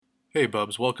Hey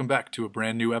Bubs, welcome back to a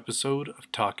brand new episode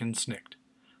of Talkin' Snikt,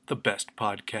 the best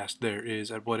podcast there is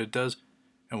at what it does,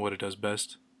 and what it does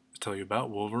best is tell you about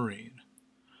Wolverine.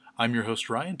 I'm your host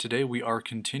Ryan. Today we are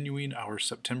continuing our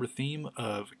September theme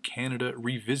of Canada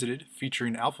Revisited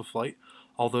featuring Alpha Flight,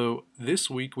 although this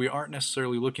week we aren't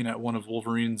necessarily looking at one of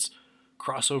Wolverine's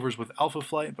crossovers with Alpha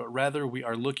Flight, but rather we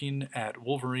are looking at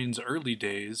Wolverine's early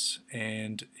days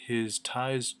and his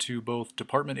ties to both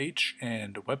Department H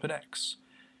and Weapon X.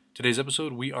 Today's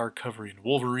episode, we are covering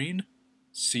Wolverine,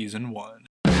 Season 1.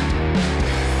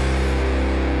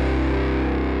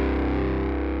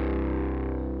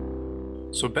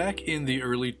 So back in the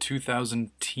early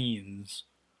 2000 teens,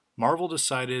 Marvel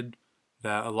decided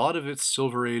that a lot of its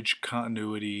Silver Age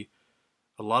continuity,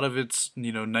 a lot of its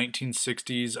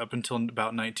 1960s up until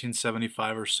about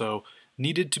 1975 or so,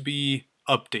 needed to be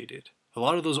updated. A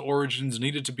lot of those origins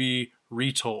needed to be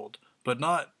retold, but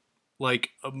not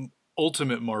like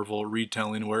Ultimate Marvel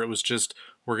retelling where it was just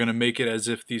we're going to make it as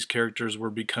if these characters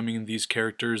were becoming these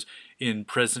characters in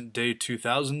present day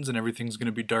 2000s and everything's going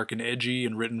to be dark and edgy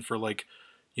and written for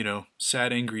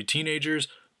sad angry teenagers,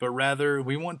 but rather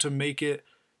we want to make it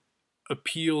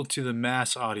appeal to the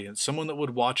mass audience, someone that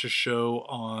would watch a show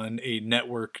on a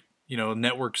network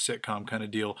sitcom kind of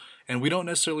deal. And we don't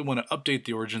necessarily want to update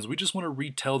the origins. We just want to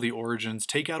retell the origins,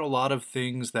 take out a lot of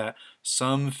things that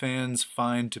some fans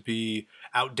find to be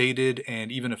outdated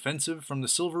and even offensive from the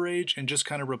Silver Age, and just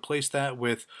kind of replace that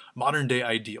with modern day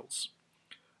ideals.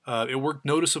 It worked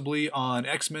noticeably on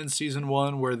X-Men Season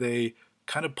 1, where they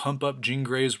kind of pump up Jean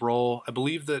Grey's role. I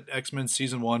believe that X-Men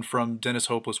Season 1 from Dennis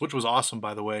Hopeless, which was awesome,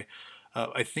 by the way,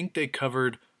 I think they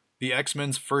covered the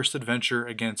X-Men's first adventure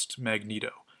against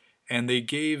Magneto. And they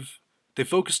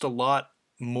focused a lot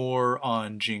more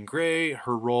on Jean Grey,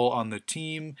 her role on the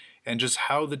team, and just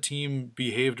how the team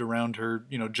behaved around her,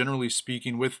 generally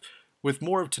speaking, with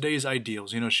more of today's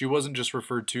ideals. She wasn't just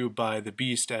referred to by the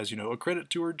Beast as, a credit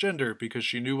to her gender because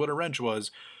she knew what a wrench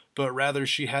was, but rather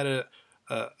she had a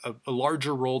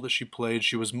larger role that she played.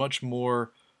 She was much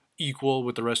more equal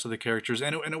with the rest of the characters,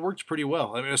 and it worked pretty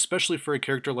well. I mean, especially for a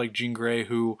character like Jean Grey,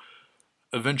 who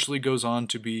eventually goes on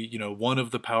to be, one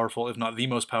of the powerful, if not the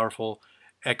most powerful,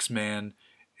 X-Man,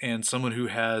 and someone who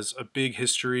has a big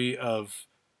history of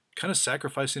kind of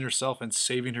sacrificing herself and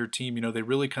saving her team. They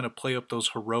really kind of play up those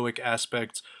heroic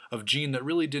aspects of Jean that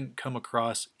really didn't come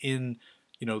across in,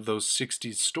 those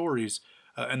 60s stories,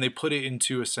 and they put it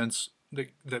into a sense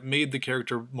that made the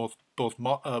character both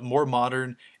more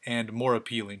modern and more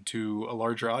appealing to a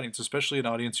larger audience, especially an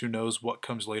audience who knows what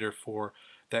comes later for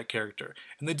that character.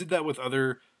 And they did that with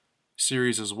other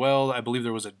series as well. I believe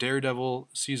there was a Daredevil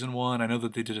Season 1. I know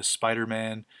that they did a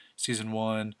Spider-Man Season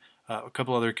 1. A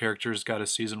couple other characters got a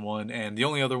Season 1. And the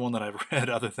only other one that I've read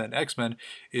other than X-Men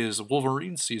is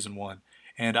Wolverine Season 1.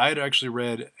 And I had actually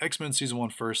read X-Men Season 1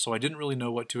 first, so I didn't really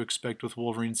know what to expect with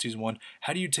Wolverine Season 1.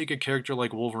 How do you take a character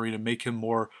like Wolverine and make him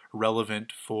more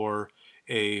relevant for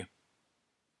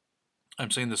I'm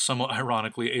saying this somewhat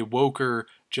ironically, a woker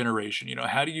generation?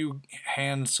 How do you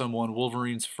hand someone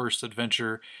Wolverine's first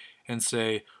adventure and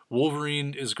say,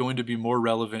 Wolverine is going to be more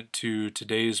relevant to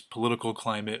today's political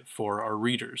climate for our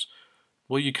readers?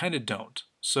 Well, you kind of don't.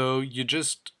 So you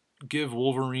just give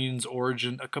Wolverine's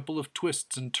origin a couple of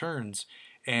twists and turns,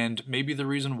 and maybe the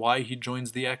reason why he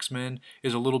joins the X-Men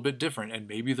is a little bit different, and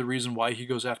maybe the reason why he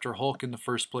goes after Hulk in the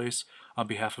first place on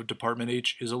behalf of Department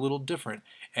H is a little different,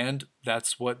 and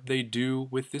that's what they do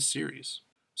with this series.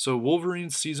 So Wolverine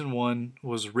Season 1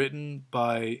 was written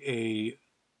by a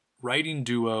writing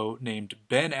duo named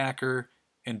Ben Acker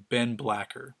and Ben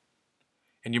Blacker.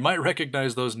 And you might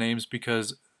recognize those names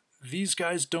because these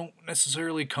guys don't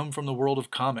necessarily come from the world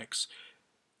of comics.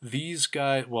 These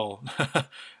guys, well,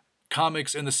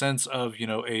 comics in the sense of,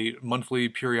 a monthly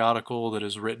periodical that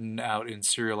is written out in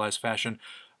serialized fashion.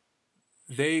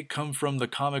 They come from the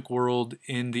comic world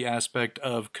in the aspect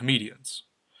of comedians.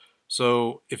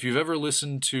 So if you've ever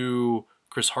listened to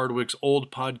Chris Hardwick's old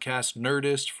podcast,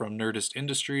 Nerdist, from Nerdist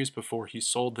Industries before he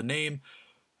sold the name,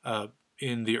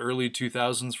 in the early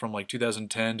 2000s, from like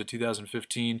 2010 to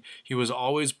 2015, he was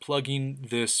always plugging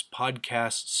this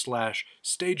podcast slash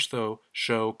stage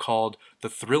show called The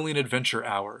Thrilling Adventure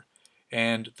Hour.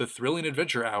 And The Thrilling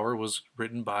Adventure Hour was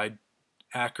written by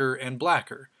Acker and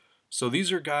Blacker. So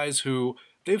these are guys who,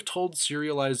 they've told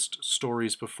serialized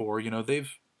stories before.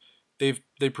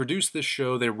 They produced this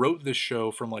show, they wrote this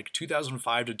show from like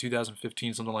 2005 to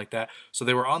 2015, something like that. So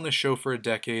they were on the show for a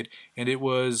decade, and it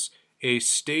was a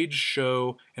stage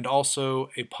show and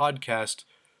also a podcast.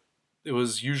 It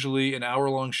was usually an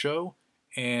hour-long show,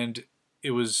 and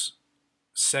it was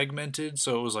segmented,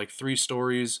 so it was like 3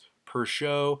 stories per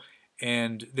show,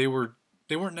 and they weren't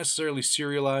necessarily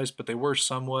serialized, but they were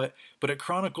somewhat. But it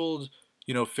chronicled,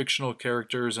 fictional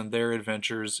characters and their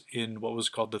adventures in what was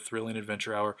called the Thrilling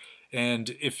Adventure Hour.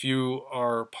 And if you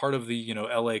are part of the,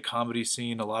 LA comedy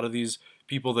scene, a lot of these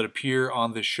people that appear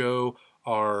on the show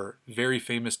are very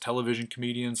famous television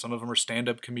comedians. Some of them are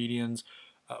stand-up comedians.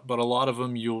 But a lot of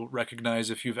them you'll recognize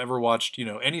if you've ever watched,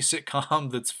 any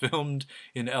sitcom that's filmed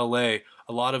in LA.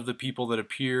 A lot of the people that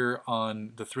appear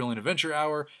on the Thrilling Adventure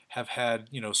Hour have had,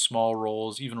 small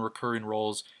roles, even recurring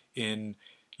roles in,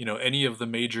 any of the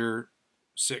major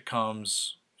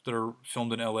sitcoms that are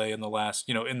filmed in LA in the last,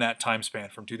 in that time span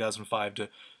from 2005 to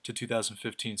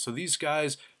 2015. So these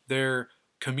guys, they're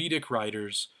comedic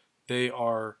writers. They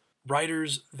are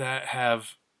writers that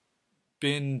have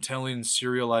been telling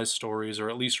serialized stories, or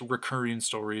at least recurring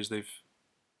stories. They've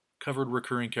covered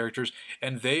recurring characters,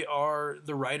 and they are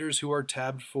the writers who are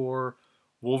tabbed for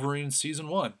Wolverine season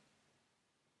 1.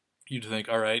 You'd think,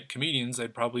 all right, comedians,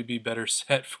 they'd probably be better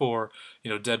set for,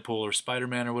 Deadpool or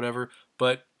Spider-Man or whatever.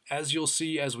 But as you'll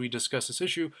see as we discuss this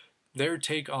issue, their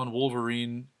take on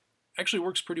Wolverine actually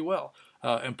works pretty well.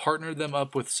 And partnered them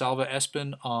up with Salva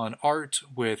Espin on art,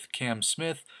 with Cam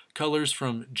Smith, colors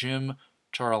from Jim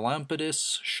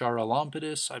Charalampidis,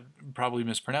 I'm probably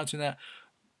mispronouncing that,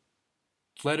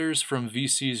 letters from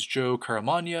VC's Joe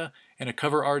Caramagna, and a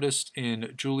cover artist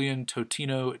in Julian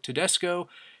Totino Tedesco.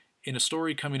 In a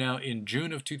story coming out in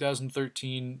June of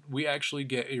 2013, we actually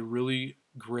get a really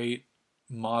great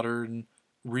modern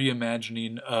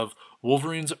reimagining of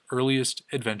Wolverine's earliest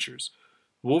adventures.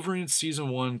 Wolverine Season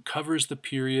 1 covers the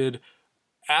period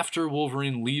after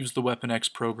Wolverine leaves the Weapon X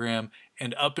program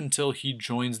and up until he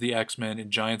joins the X-Men in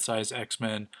Giant Size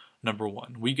X-Men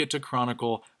 #1. We get to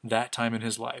chronicle that time in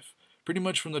his life, pretty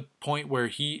much from the point where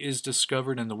he is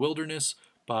discovered in the wilderness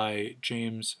by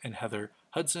James and Heather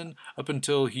Hudson up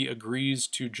until he agrees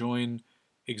to join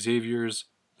Xavier's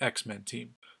X-Men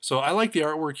team. So I like the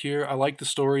artwork here. I like the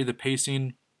story, the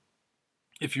pacing.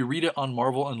 If you read it on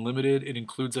Marvel Unlimited, it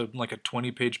includes a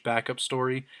 20-page backup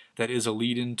story that is a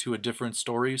lead-in to a different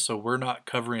story, so we're not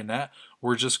covering that.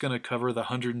 We're just going to cover the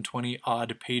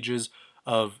 120-odd pages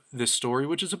of this story,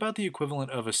 which is about the equivalent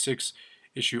of a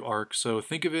 6-issue arc. So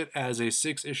think of it as a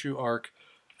 6-issue arc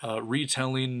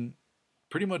retelling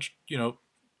pretty much,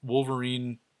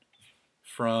 Wolverine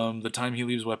from the time he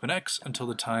leaves Weapon X until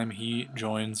the time he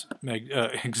joins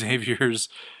Xavier's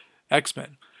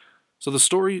X-Men. So the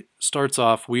story starts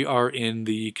off, we are in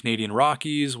the Canadian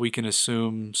Rockies. We can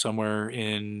assume somewhere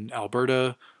in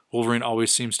Alberta. Wolverine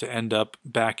always seems to end up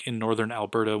back in northern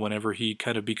Alberta whenever he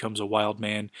kind of becomes a wild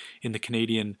man in the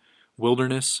Canadian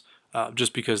wilderness,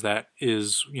 just because that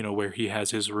is, where he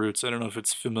has his roots. I don't know if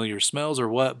it's familiar smells or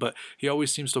what, but he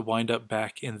always seems to wind up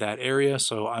back in that area.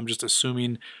 So I'm just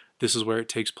assuming this is where it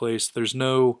takes place. There's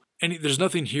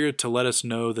nothing here to let us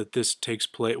know that this takes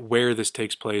place, where this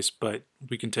takes place, but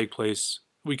we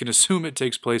can assume it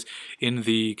takes place in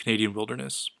the Canadian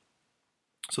wilderness.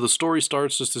 So the story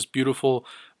starts just this beautiful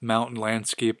mountain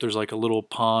landscape. There's like a little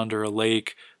pond or a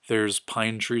lake. There's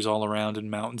pine trees all around and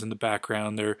mountains in the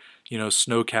background. They're,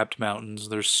 snow-capped mountains.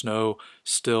 There's snow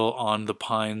still on the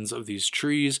pines of these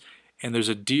trees. And there's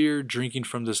a deer drinking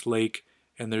from this lake.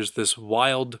 And there's this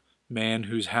wild man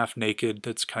who's half naked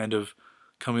that's kind of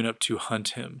coming up to hunt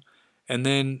him. And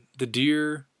then the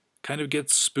deer kind of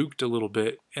gets spooked a little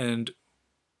bit, and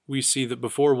we see that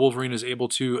before Wolverine is able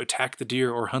to attack the deer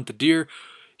or hunt the deer,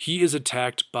 he is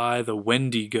attacked by the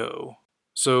Wendigo.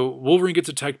 So Wolverine gets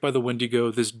attacked by the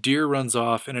Wendigo, this deer runs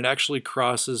off, and it actually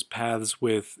crosses paths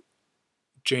with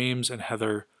James and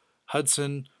Heather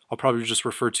Hudson. I'll probably just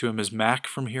refer to him as Mac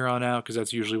from here on out, because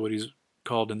that's usually what he's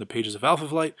called in the pages of Alpha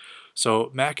Flight. So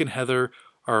Mac and Heather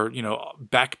are,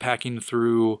 backpacking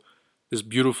through this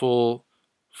beautiful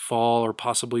fall or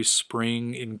possibly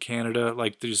spring in Canada.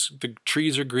 Like the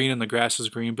trees are green and the grass is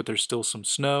green, but there's still some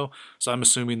snow. So I'm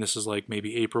assuming this is like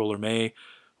maybe April or May,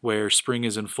 where spring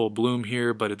is in full bloom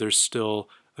here, but there's still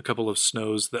a couple of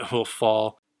snows that will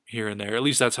fall here and there. At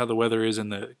least that's how the weather is in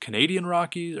the Canadian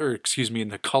Rockies, in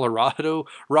the Colorado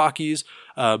Rockies.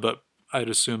 But I'd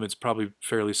assume it's probably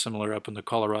fairly similar up in the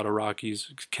Colorado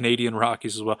Rockies, Canadian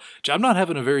Rockies as well. I'm not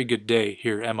having a very good day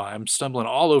here, am I? I'm stumbling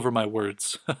all over my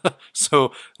words.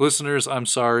 So, listeners, I'm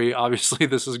sorry. Obviously,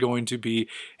 this is going to be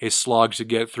a slog to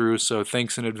get through, so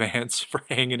thanks in advance for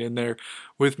hanging in there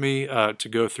with me to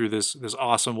go through this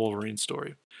awesome Wolverine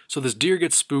story. So this deer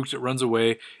gets spooked, it runs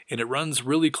away, and it runs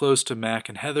really close to Mac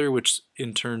and Heather, which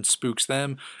in turn spooks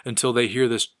them until they hear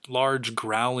this large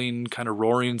growling, kind of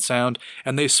roaring sound,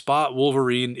 and they spot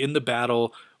Wolverine in the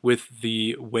battle with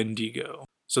the Wendigo.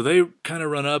 So they kind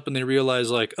of run up and they realize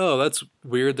like, oh, that's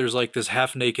weird. There's like this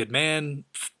half naked man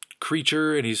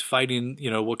creature and he's fighting,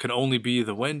 what can only be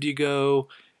the Wendigo.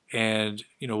 And,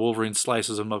 Wolverine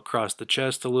slices him across the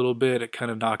chest a little bit. It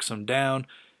kind of knocks him down.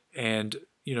 And,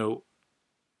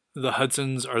 the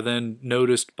Hudsons are then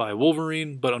noticed by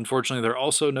Wolverine, but unfortunately they're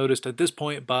also noticed at this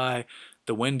point by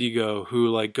the Wendigo, who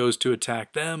like goes to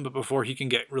attack them, but before he can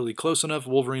get really close enough,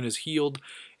 Wolverine is healed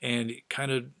and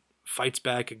kind of fights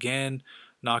back again,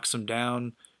 knocks him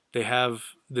down. They have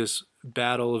this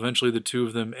battle. Eventually the two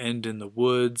of them end in the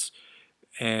woods,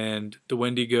 and the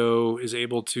Wendigo is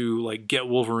able to like get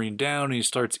Wolverine down, and he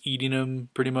starts eating him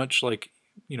pretty much, like,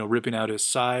 ripping out his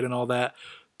side and all that.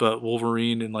 But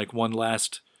Wolverine, in like one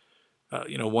last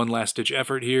ditch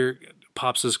effort here,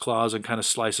 pops his claws and kind of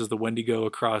slices the Wendigo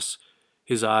across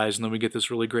his eyes. And then we get this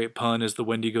really great pun as the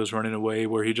Wendigo's running away,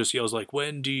 where he just yells like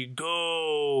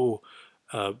Wendigo.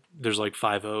 There's like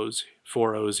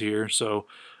 4 O's here. So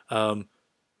a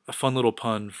fun little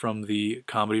pun from the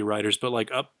comedy writers. But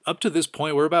like up to this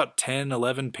point, we're about 10,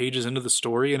 11 pages into the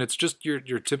story, and it's just your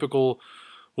typical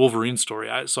Wolverine story.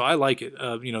 So I like it.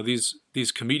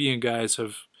 These comedian guys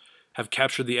have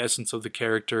captured the essence of the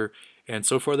character, and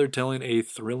so far they're telling a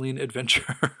thrilling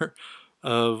adventure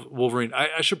of Wolverine.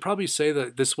 I should probably say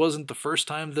that this wasn't the first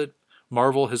time that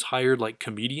Marvel has hired like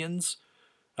comedians,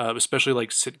 especially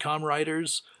like sitcom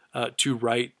writers, to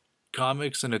write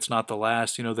comics, and it's not the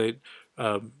last.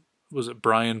 Was it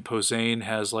Brian Posehn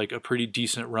has like a pretty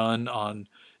decent run on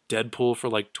Deadpool for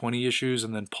like 20 issues,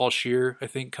 and then Paul Scheer, I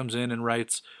think, comes in and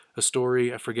writes a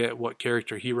story. I forget what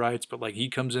character he writes, but like he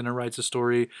comes in and writes a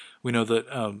story. We know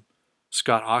that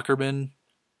Scott Aukerman,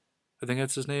 I think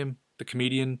that's his name, the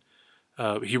comedian,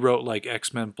 he wrote like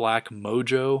X-Men Black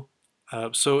Mojo.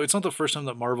 So it's not the first time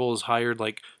that Marvel has hired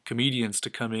like comedians to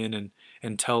come in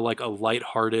and tell like a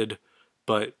lighthearted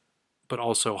but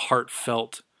also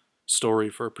heartfelt story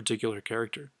for a particular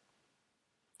character.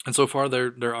 And so far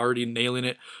they're already nailing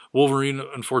it. Wolverine,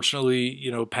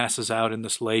 unfortunately, passes out in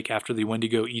this lake after the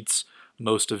Wendigo eats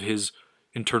most of his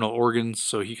internal organs.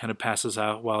 So he kind of passes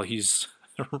out while he's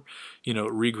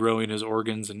regrowing his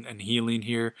organs and healing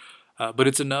here. But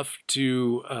it's enough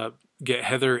to get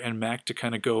Heather and Mac to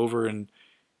kind of go over and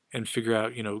figure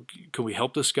out, can we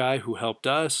help this guy who helped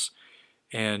us?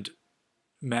 And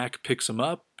Mac picks him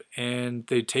up and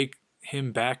they take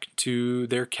him back to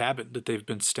their cabin that they've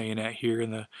been staying at here in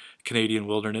the Canadian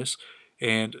wilderness.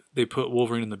 And they put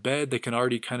Wolverine in the bed. They can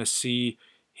already kind of see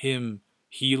him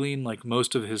healing, like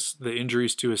most of the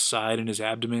injuries to his side and his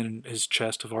abdomen and his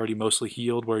chest have already mostly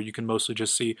healed, where you can mostly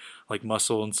just see like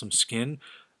muscle and some skin.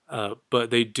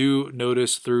 But they do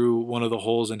notice through one of the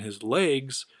holes in his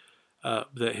legs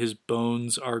that his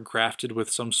bones are grafted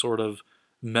with some sort of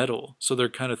metal. So they're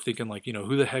kind of thinking like,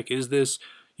 who the heck is this?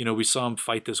 We saw him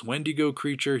fight this Wendigo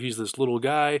creature. He's this little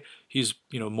guy. He's,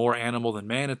 more animal than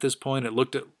man at this point. It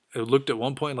looked at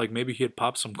one point like maybe he had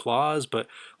popped some claws, but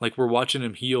like we're watching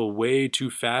him heal way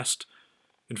too fast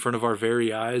in front of our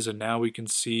very eyes, and now we can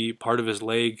see part of his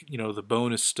leg, the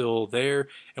bone is still there,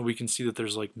 and we can see that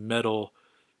there's like metal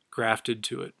grafted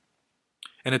to it.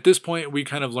 And at this point, we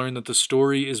kind of learn that the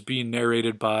story is being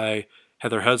narrated by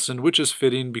Heather Hudson, which is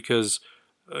fitting because,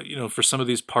 for some of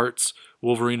these parts,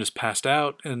 Wolverine is passed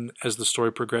out, and as the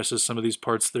story progresses, some of these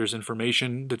parts, there's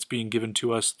information that's being given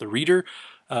to us, the reader,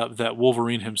 that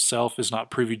Wolverine himself is not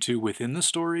privy to within the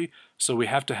story. So we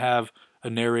have to have a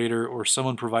narrator or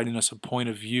someone providing us a point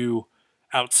of view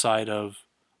outside of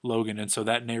Logan, and so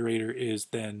that narrator is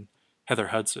then Heather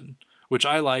Hudson, which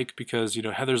I like because,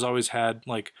 Heather's always had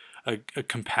like a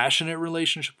compassionate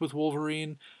relationship with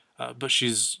Wolverine, but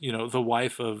she's, the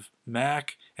wife of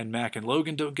Mac, and Mac and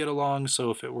Logan don't get along. So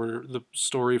if it were the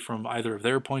story from either of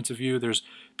their points of view, there's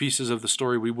pieces of the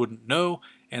story we wouldn't know,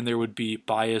 and there would be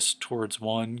bias towards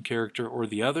one character or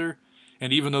the other.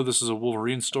 And even though this is a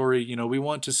Wolverine story, we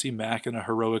want to see Mac in a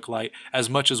heroic light as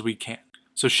much as we can.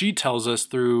 So she tells us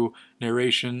through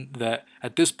narration that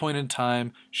at this point in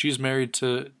time, she's married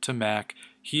to Mac.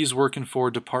 He's working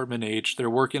for Department H. They're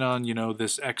working on,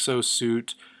 this exo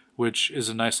suit, which is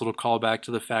a nice little callback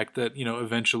to the fact that,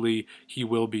 eventually he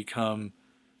will become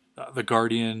the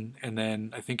Guardian, and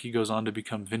then I think he goes on to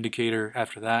become Vindicator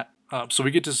after that. So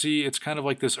we get to see it's kind of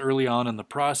like this early on in the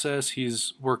process.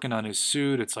 He's working on his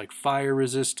suit. It's like fire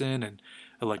resistant and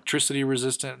electricity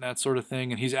resistant and that sort of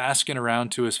thing. And he's asking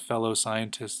around to his fellow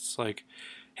scientists like,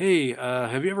 hey,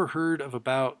 have you ever heard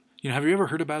about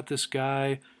this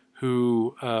guy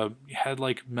who had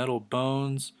like metal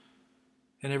bones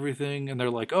and everything? And they're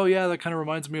like, oh yeah, that kind of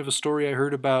reminds me of a story I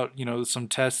heard about, some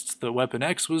tests that Weapon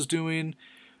X was doing.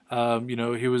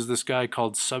 He was this guy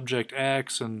called Subject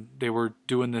X, and they were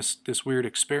doing this weird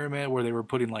experiment where they were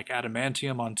putting like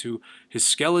adamantium onto his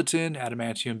skeleton.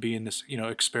 Adamantium being this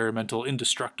experimental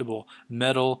indestructible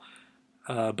metal,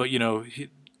 but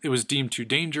it was deemed too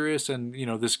dangerous, and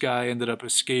this guy ended up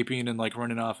escaping and like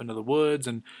running off into the woods,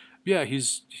 and yeah,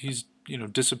 he's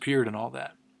disappeared and all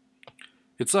that.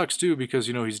 It sucks too because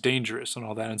he's dangerous and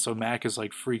all that, and so Mac is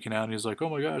like freaking out and he's like, oh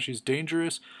my gosh, he's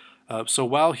dangerous. So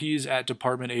while he's at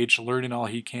Department H learning all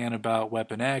he can about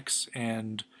Weapon X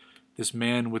and this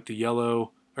man with the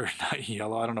yellow, or not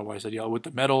yellow, I don't know why I said yellow, with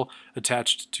the metal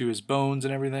attached to his bones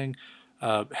and everything,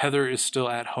 Heather is still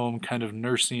at home kind of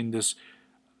nursing this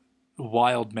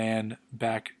wild man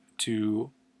back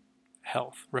to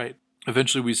health, right?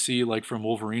 Eventually we see, like, from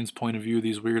Wolverine's point of view,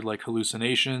 these weird like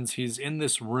hallucinations. He's in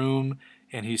this room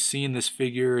and he's seeing this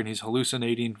figure and he's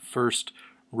hallucinating first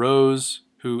Rose,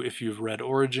 who, if you've read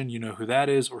Origin, you know who that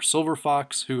is, or Silver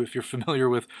Fox, who, if you're familiar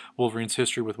with Wolverine's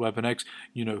history with Weapon X,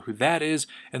 you know who that is.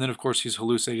 And then, of course, he's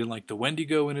hallucinating like the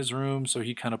Wendigo in his room, so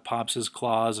he kind of pops his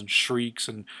claws and shrieks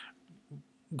and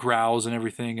growls and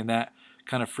everything, and that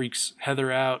kind of freaks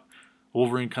Heather out.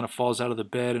 Wolverine kind of falls out of the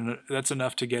bed, and that's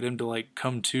enough to get him to like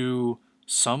come to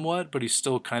somewhat, but he's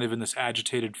still kind of in this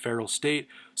agitated feral state.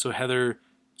 So Heather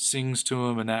sings to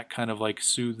him, and that kind of like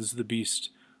soothes the beast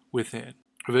within.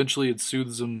 Eventually it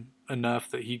soothes him enough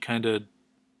that he kind of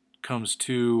comes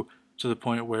to the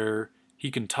point where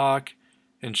he can talk,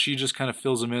 and she just kind of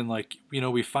fills him in like,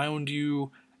 we found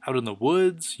you out in the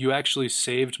woods. You actually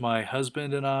saved my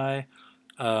husband and I,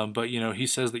 but he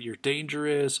says that you're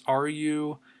dangerous. Are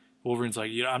you? Wolverine's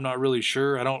like, I'm not really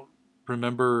sure. I don't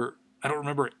remember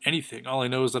anything. All I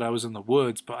know is that I was in the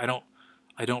woods, but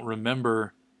I don't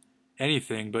remember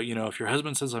anything. But if your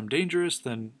husband says I'm dangerous,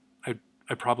 then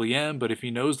I probably am. But if he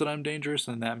knows that I'm dangerous,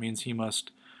 then that means he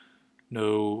must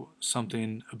know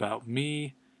something about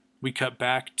me. We cut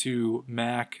back to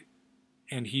Mac,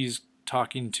 and he's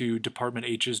talking to Department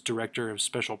H's Director of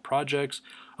Special Projects,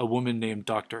 a woman named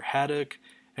Dr. Haddock,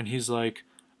 and he's like,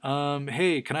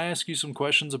 hey, can I ask you some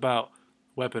questions about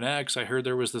Weapon X? I heard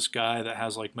there was this guy that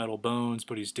has like metal bones,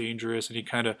 but he's dangerous, and he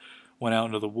kind of went out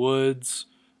into the woods.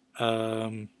 What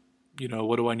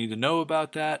do I need to know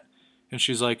about that? And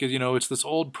she's like, it's this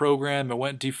old program. It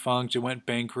went defunct. It went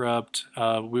bankrupt.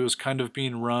 It was kind of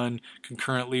being run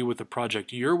concurrently with the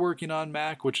project you're working on,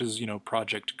 Mac, which is,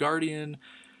 Project Guardian.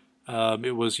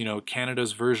 It was,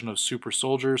 Canada's version of Super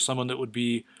Soldier, someone that would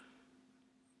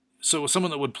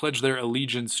pledge their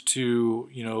allegiance to,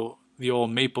 the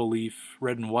old maple leaf,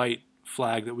 red and white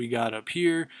flag that we got up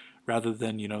here, rather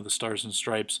than, the stars and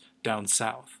stripes down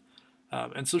south.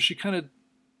 And so she kind of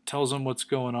tells him what's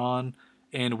going on.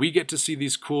 And we get to see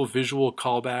these cool visual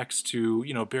callbacks to,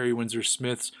 Barry Windsor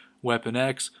Smith's Weapon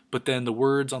X. But then the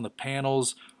words on the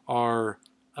panels are,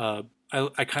 I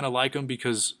kind of like them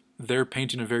because they're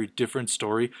painting a very different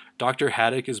story. Dr.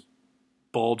 Haddock is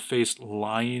bald-faced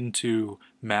lying to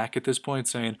Mac at this point,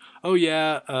 saying, oh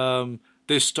yeah,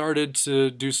 they started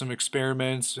to do some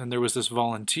experiments, and there was this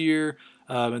volunteer,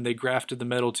 and they grafted the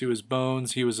metal to his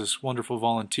bones. He was this wonderful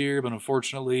volunteer, but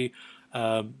unfortunately,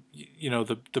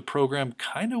 the program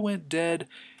kind of went dead,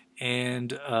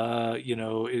 and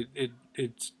the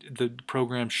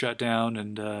program shut down,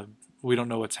 and we don't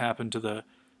know what's happened to the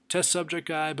test subject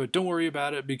guy, but don't worry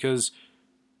about it because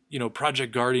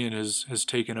Project Guardian has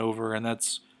taken over, and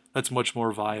that's much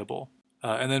more viable.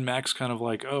 And then Mac's kind of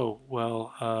like, oh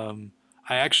well,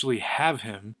 I actually have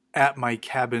him at my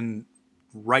cabin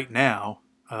right now,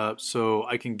 so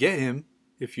I can get him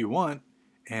if you want.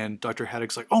 And Dr.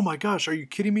 Haddock's like, oh my gosh, are you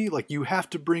kidding me? Like, you have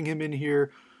to bring him in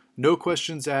here. No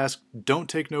questions asked. Don't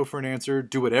take no for an answer.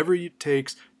 Do whatever it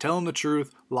takes. Tell him the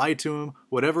truth. Lie to him.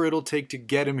 Whatever it'll take to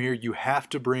get him here, you have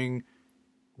to bring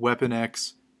Weapon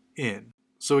X in.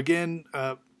 So again,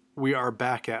 we are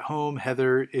back at home.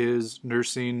 Heather is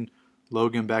nursing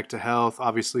Logan back to health.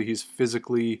 Obviously, he's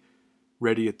physically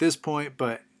ready at this point,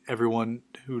 but everyone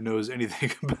who knows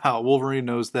anything about Wolverine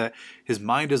knows that his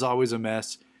mind is always a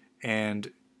mess.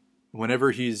 And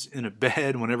whenever he's in a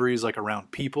bed, whenever he's like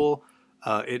around people,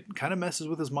 it kind of messes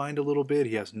with his mind a little bit.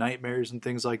 He has nightmares and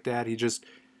things like that. He just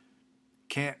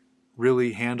can't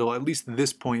really handle, at least at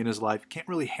this point in his life, can't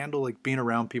really handle like being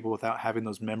around people without having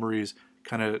those memories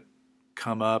kind of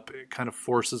come up. It kind of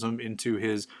forces him into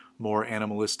his more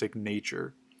animalistic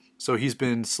nature. So he's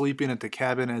been sleeping at the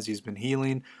cabin as he's been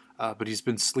healing, but he's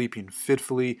been sleeping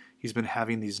fitfully. He's been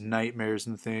having these nightmares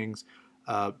and things.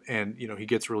 And he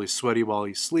gets really sweaty while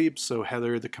he sleeps. So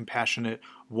Heather, the compassionate,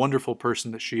 wonderful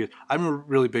person that she is, I'm a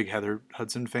really big Heather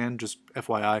Hudson fan, just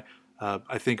FYI.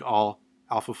 I think all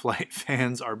Alpha Flight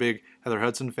fans are big Heather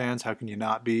Hudson fans. How can you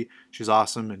not be? She's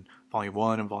awesome in Volume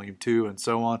 1 and Volume 2 and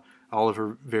so on. All of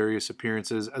her various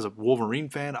appearances. As a Wolverine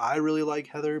fan, I really like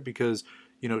Heather because,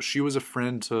 she was a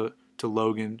friend to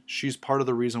Logan. She's part of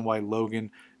the reason why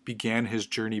Logan began his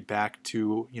journey back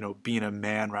to, being a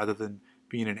man rather than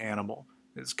being an animal.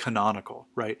 It's canonical,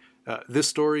 right? This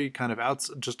story kind of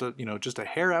just a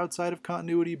hair outside of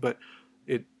continuity, but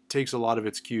it takes a lot of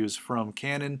its cues from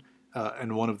canon,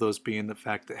 and one of those being the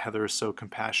fact that Heather is so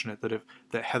compassionate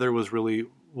that Heather was really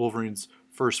Wolverine's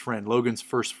first friend, Logan's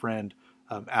first friend,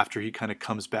 after he kind of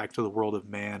comes back to the world of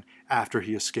man after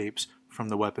he escapes from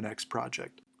the Weapon X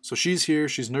project. So she's here,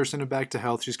 she's nursing him back to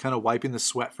health, she's kind of wiping the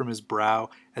sweat from his brow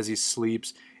as he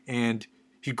sleeps, and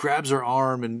he grabs her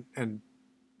arm and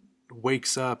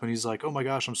wakes up, and he's like, "Oh my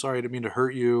gosh, I'm sorry, I didn't mean to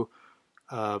hurt you,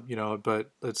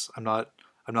 but I'm not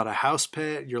a house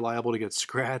pet. You're liable to get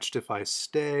scratched if I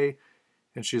stay."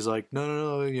 And she's like,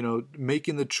 no,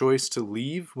 making the choice to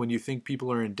leave when you think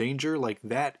people are in danger, like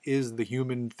that is the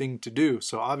human thing to do.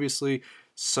 So obviously,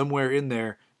 somewhere in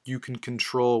there, you can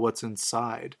control what's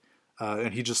inside.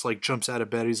 And he just like jumps out of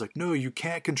bed. He's like, "No, you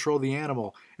can't control the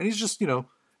animal." And he's just,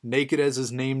 naked as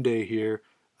his name day here.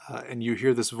 And you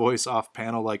hear this voice off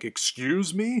panel like,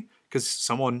 "Excuse me?" Because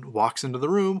someone walks into the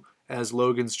room as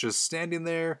Logan's just standing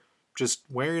there, just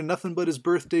wearing nothing but his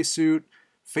birthday suit,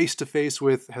 face to face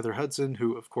with Heather Hudson,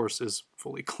 who of course is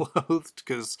fully clothed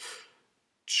because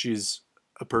she's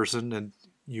a person and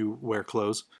you wear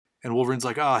clothes. And Wolverine's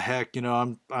like, "Oh heck,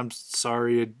 I'm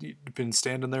sorry, you've been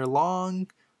standing there long."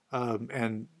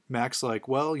 And Mac's like,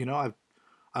 "Well,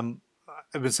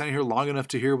 I've been standing here long enough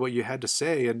to hear what you had to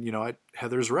say, and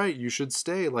Heather's right. You should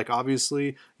stay. Like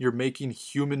obviously, you're making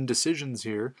human decisions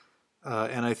here,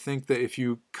 and I think that if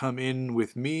you come in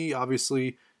with me,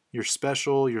 obviously." You're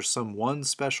special, you're someone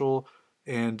special,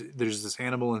 and there's this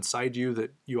animal inside you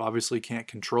that you obviously can't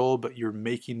control, but you're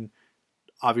making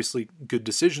obviously good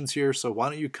decisions here. So why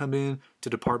don't you come in to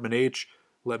Department H?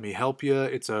 Let me help you.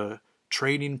 It's a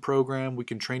training program. We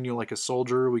can train you like a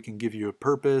soldier. We can give you a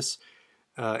purpose,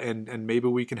 and maybe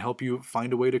we can help you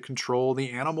find a way to control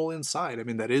the animal inside. I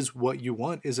mean, that is what you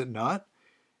want, is it not?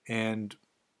 And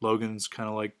Logan's kind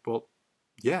of like, "Well,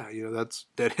 yeah,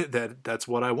 that's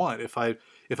what I want. If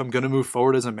I'm going to move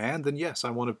forward as a man, then yes, I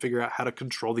want to figure out how to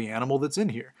control the animal that's in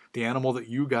here. The animal that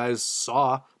you guys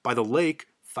saw by the lake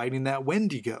fighting that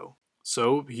Wendigo."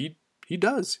 So he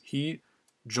does. He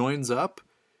joins up.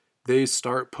 They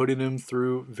start putting him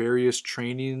through various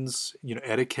trainings,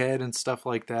 etiquette and stuff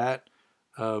like that.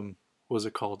 What was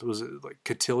it called? Was it like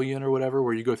cotillion or whatever,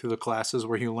 where you go through the classes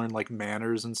where you learn like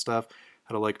manners and stuff,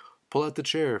 how to like pull out the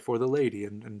chair for the lady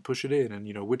and push it in,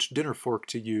 and which dinner fork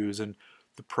to use, and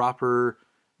the proper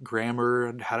grammar,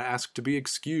 and how to ask to be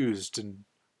excused and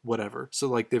whatever. So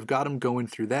like they've got him going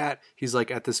through that. He's like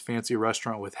at this fancy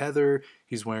restaurant with Heather.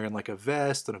 He's wearing like a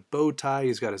vest and a bow tie.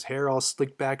 He's got his hair all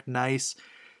slicked back nice.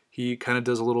 He kind of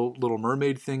does a little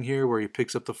mermaid thing here where he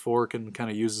picks up the fork and kind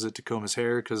of uses it to comb his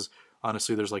hair, because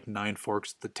honestly there's like 9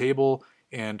 forks at the table,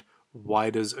 and why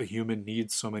does a human need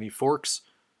so many forks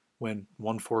when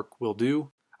 1 fork will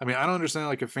do? I mean, I don't understand,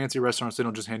 like, at fancy restaurants, they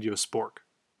don't just hand you a spork.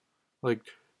 Like,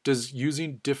 does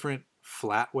using different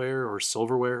flatware or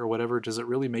silverware or whatever, does it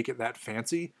really make it that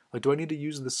fancy? Like, do I need to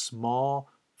use this small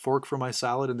fork for my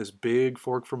salad and this big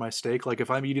fork for my steak? Like,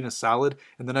 if I'm eating a salad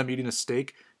and then I'm eating a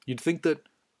steak, you'd think that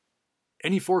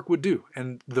any fork would do.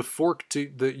 And the fork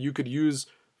that you could use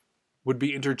would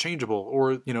be interchangeable,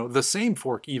 or, the same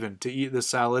fork even to eat the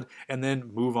salad and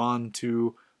then move on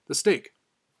to the steak.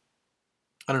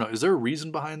 I don't know. Is there a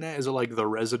reason behind that? Is it like the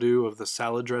residue of the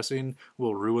salad dressing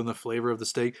will ruin the flavor of the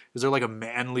steak? Is there like a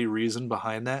manly reason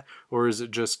behind that? Or is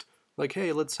it just like,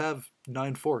 hey, let's have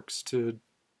 9 forks to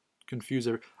confuse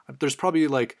every... There's probably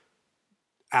like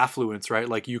affluence, right?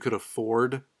 Like you could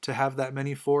afford to have that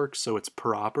many forks, so it's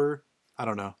proper. I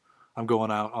don't know. I'm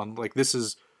going out on like, this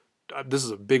is a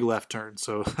big left turn.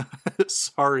 So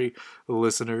sorry,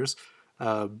 listeners,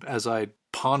 as I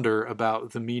ponder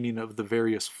about the meaning of the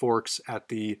various forks at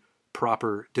the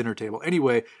proper dinner table.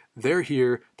 Anyway, they're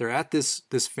here, they're at this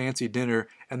fancy dinner,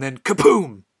 and then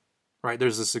kaboom! Right,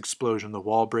 there's this explosion, the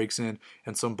wall breaks in,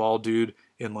 and some bald dude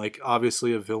in like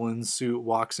obviously a villain suit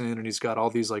walks in, and he's got all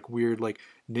these like weird like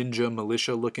ninja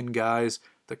militia looking guys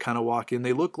that kind of walk in.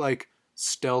 They look like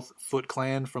Stealth Foot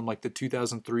Clan from like the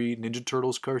 2003 Ninja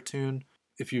Turtles cartoon.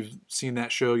 If you've seen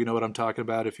that show, you know what I'm talking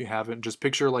about. If you haven't, just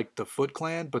picture like the Foot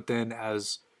Clan, but then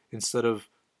as instead of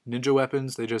ninja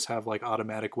weapons, they just have like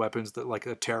automatic weapons that like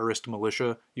a terrorist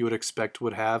militia you would expect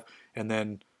would have, and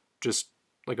then just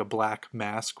like a black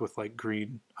mask with like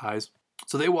green eyes.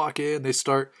 So they walk in, they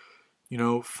start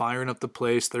firing up the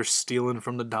place. They're stealing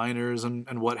from the diners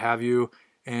and what have you.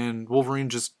 And Wolverine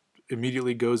just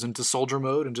immediately goes into soldier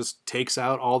mode and just takes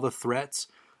out all the threats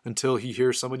until he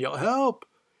hears someone yell, "Help!"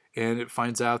 And it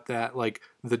finds out that, like,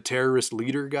 the terrorist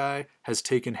leader guy has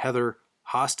taken Heather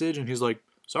hostage, and he's like,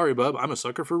 "Sorry, bub, I'm a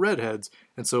sucker for redheads."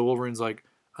 And so Wolverine's like,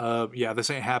 yeah, this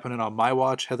ain't happening on my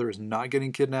watch. Heather is not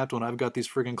getting kidnapped when I've got these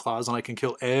friggin' claws and I can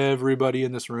kill everybody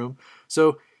in this room.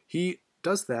 So he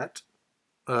does that.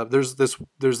 There's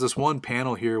this one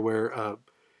panel here where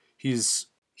he's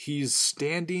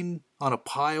standing on a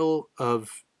pile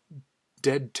of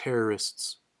dead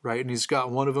terrorists, right? And he's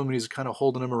got one of them and he's kind of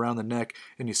holding him around the neck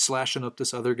and he's slashing up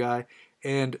this other guy.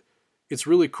 And it's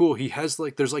really cool. He has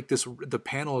like, there's like this, the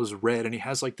panel is red and he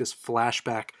has like this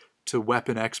flashback to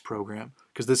Weapon X program,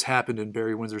 because this happened in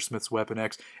Barry Windsor Smith's Weapon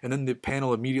X. And then the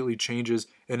panel immediately changes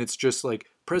and it's just like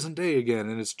present day again.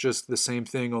 And it's just the same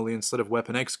thing, only instead of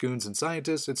Weapon X goons and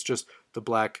scientists, it's just the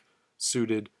black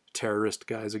suited terrorist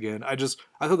guys again. I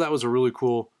thought that was a really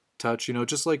cool touch,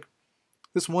 just like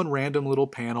this one random little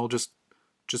panel, just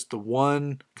the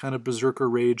one kind of Berserker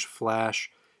Rage flash.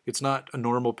 It's not a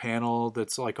normal panel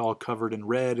that's like all covered in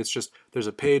red. It's just, there's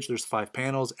a page, there's 5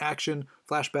 panels, action,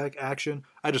 flashback, action.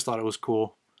 I just thought it was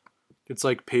cool. It's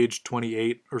like page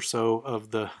 28 or so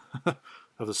of the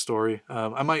of the story.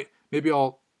 Maybe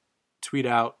I'll tweet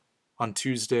out on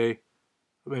Tuesday.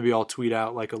 Maybe I'll tweet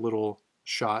out like a little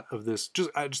shot of this.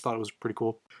 I just thought it was pretty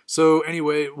cool. So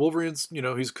anyway, Wolverine's,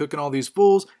 he's cooking all these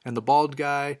fools, and the bald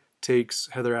guy takes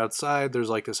Heather outside. There's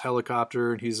like this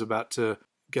helicopter, and he's about to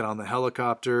get on the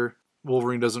helicopter.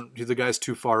 The guy's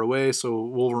too far away, so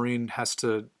Wolverine has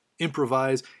to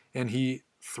improvise, and he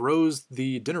throws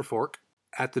the dinner fork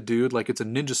at the dude like it's a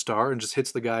ninja star and just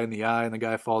hits the guy in the eye, and the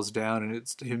guy falls down, and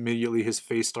it's immediately his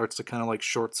face starts to kind of like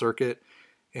short circuit,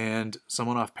 and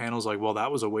someone off panel's like, well,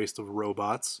 that was a waste of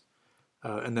robots.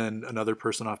 And then another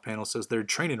person off panel says they're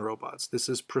training robots. This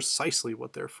is precisely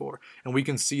what they're for. And we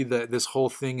can see that this whole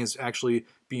thing is actually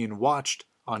being watched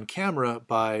on camera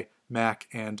by Mac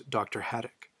and Dr.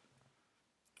 Haddock.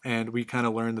 And we kind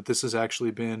of learn that this has actually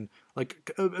been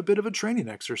like a bit of a training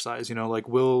exercise, like,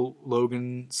 will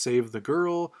Logan save the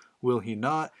girl? Will he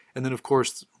not? And then, of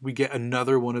course, we get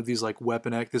another one of these like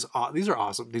Weapon X. These are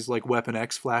awesome. These like Weapon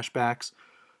X flashbacks.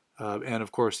 And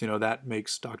of course, that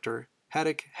makes Dr.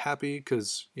 Haddock happy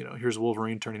because, here's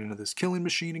Wolverine turning into this killing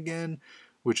machine again,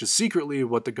 which is secretly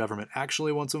what the government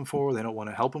actually wants him for. They don't want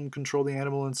to help him control the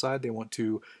animal inside. They want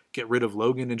to get rid of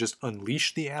Logan and just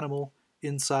unleash the animal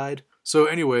inside. So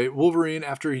anyway, Wolverine,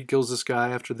 after he kills this guy,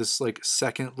 after this like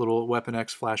second little Weapon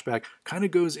X flashback, kind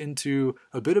of goes into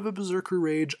a bit of a Berserker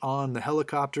Rage on the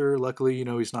helicopter. Luckily,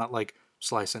 he's not like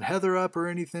slicing Heather up or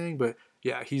anything, but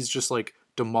yeah, he's just like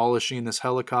demolishing this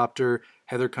helicopter.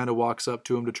 Heather kind of walks up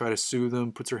to him to try to soothe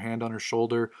him, puts her hand on her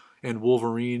shoulder, and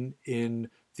Wolverine, in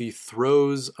the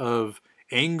throes of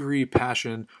angry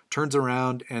passion, turns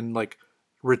around and like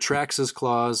retracts his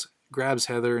claws, grabs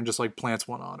Heather, and just like plants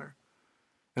one on her.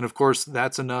 And of course,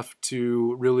 that's enough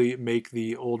to really make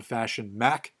the old-fashioned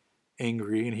Mac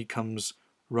angry, and he comes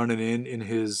running in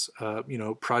his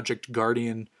Project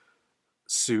Guardian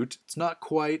suit. It's not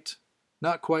quite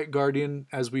Guardian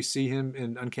as we see him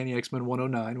in Uncanny X-Men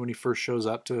 109 when he first shows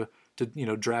up to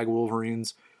drag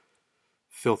Wolverine's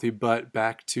filthy butt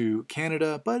back to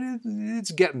Canada, but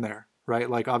it's getting there, right?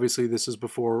 Like, obviously this is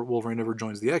before Wolverine ever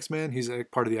joins the X-Men. He's a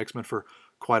part of the X-Men for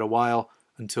quite a while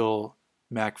until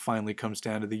Mac finally comes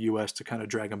down to the US to kind of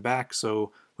drag him back.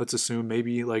 So let's assume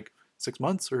maybe like 6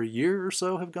 months or a year or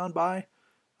so have gone by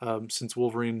since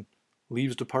Wolverine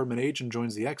leaves Department H and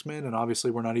joins the X-Men, and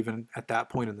obviously we're not even at that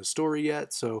point in the story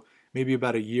yet, so maybe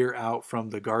about a year out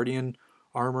from the Guardian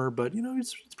armor, but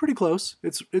it's pretty close.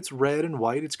 It's red and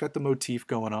white. It's got the motif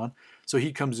going on. So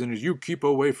he comes in as, "You keep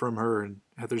away from her," and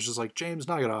Heather's just like, "James,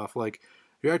 knock it off. Like,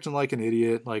 you're acting like an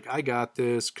idiot. Like, I got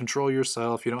this. Control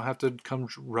yourself. You don't have to come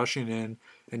rushing in.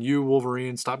 And you,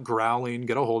 Wolverine, stop growling.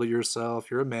 Get a hold of yourself.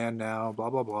 You're a man now. Blah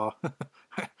blah blah."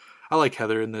 I like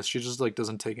Heather in this. She just like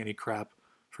doesn't take any crap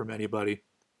from anybody.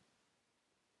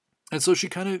 And so she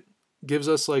kind of gives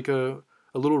us like a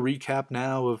little recap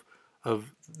now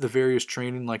of the various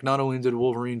training. Like, not only did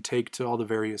Wolverine take to all the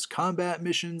various combat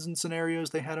missions and scenarios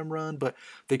they had him run, but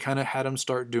they kind of had him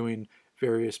start doing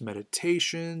various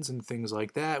meditations and things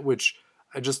like that, which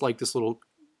I just like this little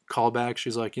callback.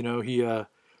 She's like,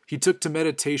 he took to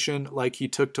meditation like he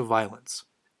took to violence,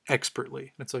 expertly.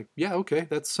 And it's like, yeah, okay,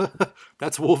 that's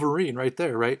that's Wolverine right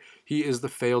there, right? He is the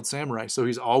failed samurai, so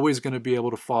he's always going to be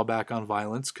able to fall back on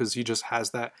violence because he just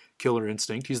has that killer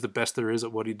instinct. He's the best there is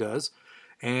at what he does.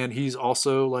 And he's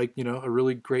also like, a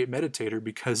really great meditator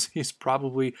because he's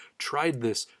probably tried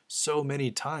this so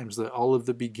many times that all of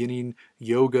the beginning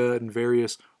yoga and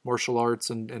various martial arts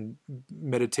and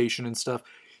meditation and stuff,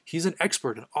 he's an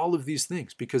expert in all of these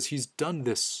things because he's done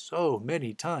this so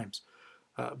many times.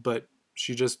 But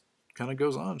she just kind of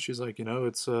goes on. She's like,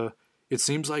 it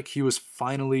seems like he was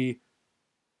finally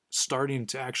starting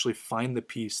to actually find the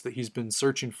peace that he's been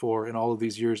searching for in all of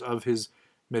these years of his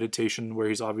meditation, where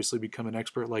he's obviously become an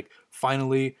expert. Like,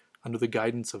 finally, under the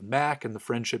guidance of Mac and the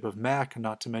friendship of Mac,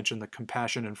 not to mention the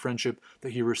compassion and friendship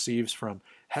that he receives from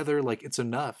Heather, like, it's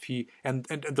enough. And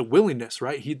the willingness,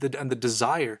 right? And the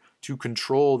desire to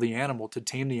control the animal, to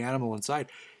tame the animal inside.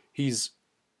 He's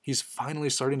finally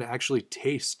starting to actually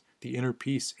taste the inner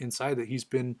peace inside that he's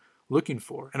been looking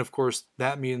for. And of course,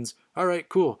 that means, all right,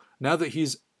 cool. Now that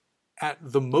he's at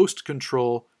the most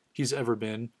control he's ever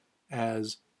been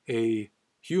as a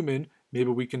human, maybe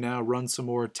we can now run some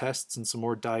more tests and some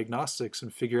more diagnostics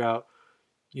and figure out,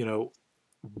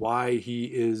 why he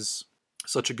is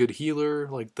such a good healer,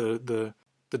 like the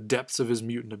depths of his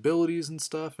mutant abilities and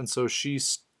stuff. And so she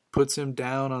puts him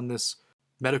down on this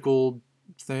medical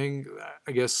thing,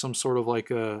 I guess some sort of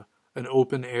like an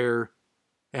open air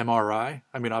MRI.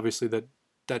 I mean, obviously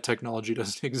that technology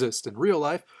doesn't exist in real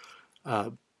life,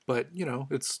 but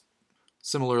it's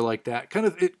similar like that.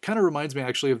 It kind of reminds me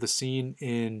actually of the scene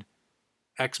in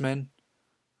X-Men,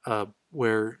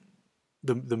 where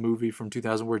the movie from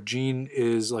 2000, where Jean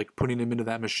is like putting him into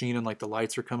that machine and like the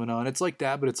lights are coming on. It's like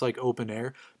that, but it's like open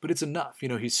air. But it's enough.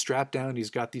 He's strapped down. He's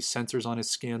got these sensors on his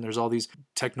skin. There's all these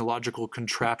technological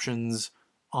contraptions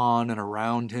on and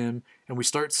around him, and we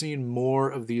start seeing more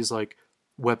of these like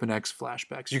Weapon X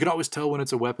flashbacks. You can always tell when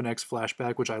it's a Weapon X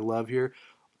flashback, which I love here.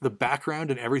 The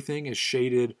background and everything is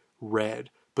shaded red,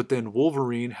 but then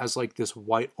Wolverine has like this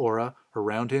white aura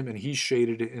around him, and he's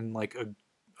shaded in like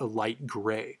a light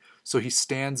gray. So he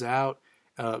stands out,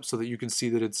 so that you can see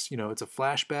that it's it's a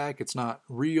flashback. It's not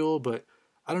real, but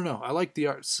I don't know. I like the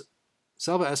art.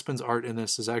 Salva Espin's art in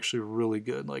this is actually really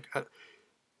good. Like,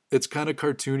 it's kind of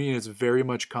cartoony and it's very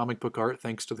much comic book art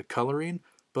thanks to the coloring.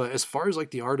 But as far as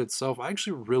like the art itself, I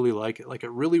actually really like it. Like,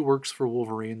 it really works for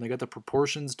Wolverine. They got the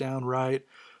proportions down right.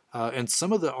 And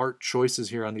some of the art choices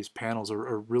here on these panels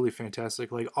are really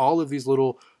fantastic. Like, all of these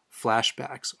little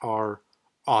flashbacks are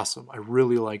awesome. I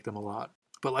really like them a lot.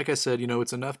 But like I said,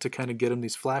 it's enough to kind of get him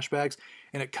these flashbacks,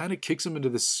 and it kind of kicks him into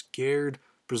this scared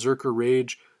berserker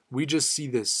rage. We just see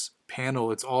this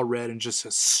panel, it's all red and just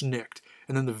says snicked.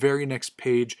 And then the very next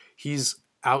page, he's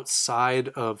outside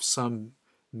of some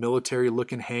military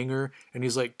looking hangar, and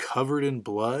he's like covered in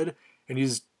blood, and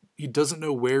he doesn't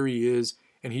know where he is,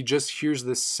 and he just hears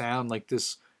this sound, like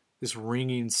this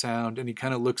ringing sound, and he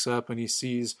kind of looks up and he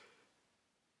sees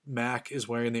Mac is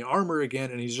wearing the armor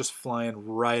again, and he's just flying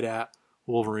right at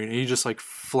Wolverine, and he just like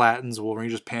flattens Wolverine.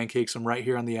 He just pancakes him right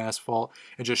here on the asphalt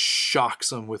and just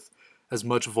shocks him with as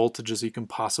much voltage as he can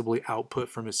possibly output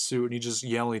from his suit, and he's just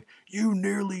yelling, "You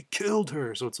nearly killed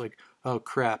her!" So it's like, oh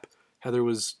crap, Heather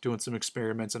was doing some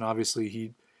experiments, and obviously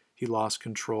he lost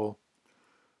control.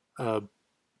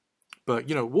 But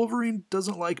Wolverine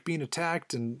doesn't like being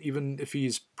attacked, and even if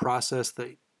he's processed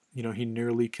that he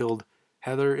nearly killed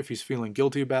Heather, if he's feeling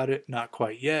guilty about it, not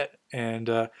quite yet.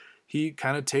 And he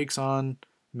kind of takes on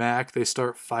Mac. They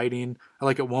start fighting. I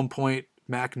like at one point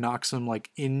Mac knocks him like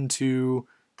into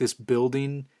this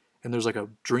building, and there's like a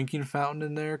drinking fountain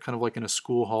in there, kind of like in a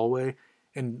school hallway.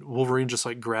 And Wolverine just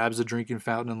like grabs a drinking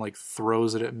fountain and like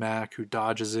throws it at Mac, who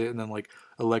dodges it and then like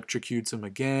electrocutes him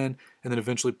again, and then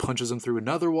eventually punches him through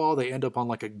another wall. They end up on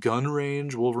like a gun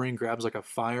range. Wolverine grabs like a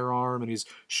firearm and he's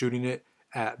shooting it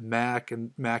at Mac,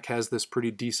 and Mac has this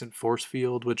pretty decent force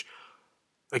field, which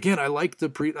again, I like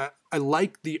I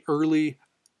like the early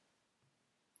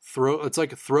it's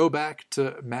like a throwback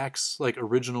to Mac's like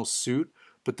original suit,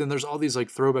 but then there's all these like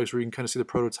throwbacks where you can kind of see the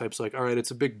prototypes, like, all right,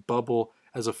 it's a big bubble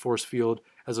as a force field,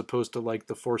 as opposed to like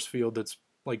the force field that's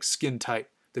like skin tight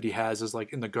that he has is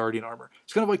like in the Guardian armor.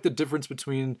 It's kind of like the difference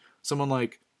between someone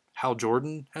like Hal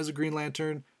Jordan as a Green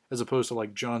Lantern as opposed to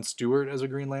like John Stewart as a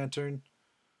Green Lantern,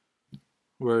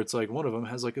 where it's like one of them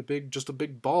has like a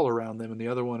big ball around them, and the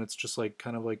other one it's just like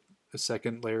kind of like a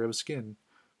second layer of skin.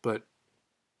 But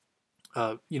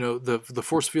the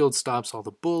force field stops all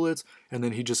the bullets, and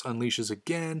then he just unleashes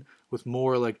again with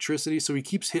more electricity. So he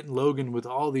keeps hitting Logan with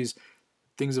all these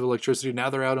things of electricity. Now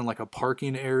they're out in like a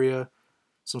parking area,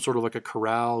 some sort of like a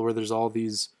corral where there's all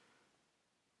these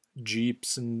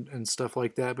jeeps and stuff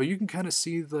like that. But you can kind of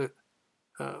see there's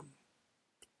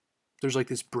like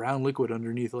this brown liquid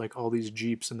underneath like all these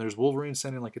jeeps, and there's Wolverine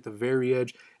standing like at the very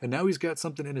edge, and now he's got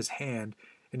something in his hand,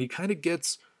 and he kind of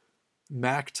gets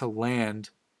Mac to land.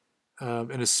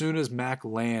 And as soon as Mac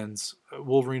lands,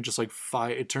 Wolverine just like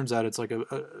fire. It turns out it's like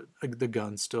the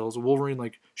gun still. So Wolverine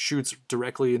like shoots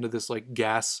directly into this like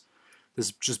gas,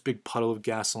 this just big puddle of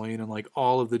gasoline, and like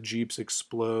all of the Jeeps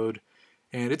explode.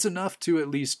 And it's enough to at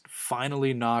least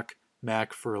finally knock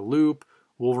Mac for a loop.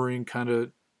 Wolverine kind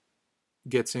of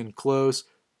gets in close,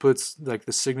 puts like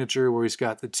the signature where he's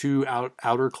got the two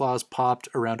outer claws popped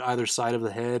around either side of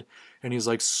the head, and he's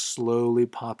like slowly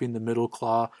popping the middle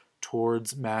claw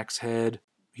towards Mac's head.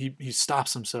 He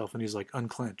stops himself and he's like,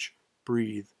 unclench,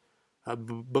 breathe.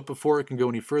 But before it can go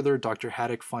any further, Dr.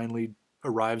 Haddock finally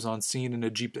arrives on scene in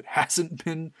a Jeep that hasn't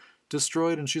been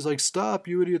destroyed, and she's like, stop,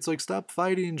 you idiots, like, stop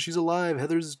fighting, she's alive,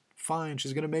 Heather's fine,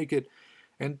 she's gonna make it.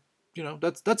 And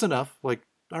that's enough. Like,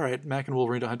 all right, Mac and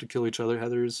Wolverine don't have to kill each other.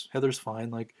 Heather's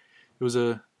fine. Like, it was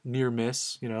a near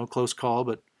miss, close call,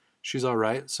 but she's all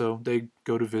right. So they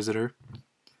go to visit her,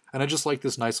 and I just like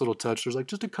this nice little touch. There's like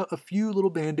just a few little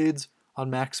band-aids on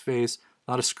Mac's face,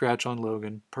 not a scratch on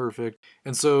Logan. Perfect.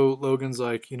 And so Logan's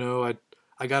like,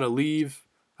 I gotta leave.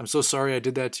 I'm so sorry I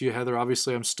did that to you, Heather.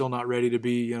 Obviously, I'm still not ready to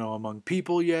be, among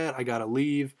people yet. I gotta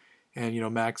leave. And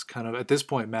Mac's kind of, at this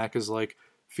point, Mac is like,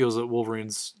 feels that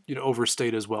Wolverine's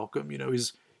overstayed his welcome.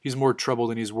 He's more trouble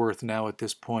than he's worth now at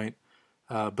this point.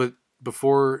 But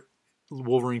before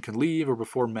Wolverine can leave, or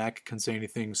before Mac can say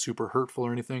anything super hurtful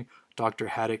or anything, Dr.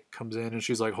 Haddock comes in and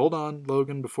she's like, hold on,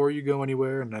 Logan, before you go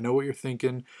anywhere, and I know what you're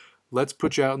thinking, let's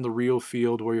put you out in the real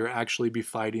field where you're actually be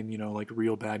fighting, like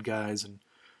real bad guys and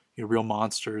real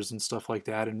monsters and stuff like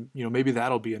that. And maybe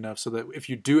that'll be enough so that if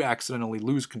you do accidentally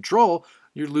lose control,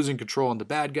 you're losing control on the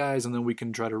bad guys, and then we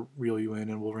can try to reel you in.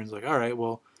 And Wolverine's like, all right,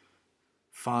 well,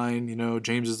 fine,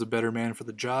 James is the better man for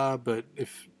the job, but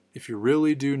if you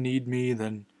really do need me,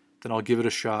 then I'll give it a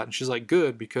shot. And she's like,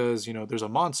 good, because there's a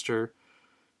monster,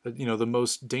 the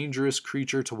most dangerous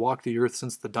creature to walk the earth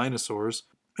since the dinosaurs,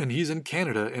 and he's in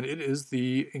Canada, and it is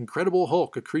the Incredible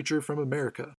Hulk, a creature from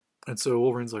America. And so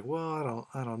Wolverine's like, well,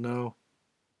 I don't know.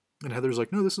 And Heather's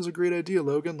like, no, this is a great idea,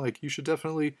 Logan. Like, you should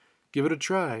definitely give it a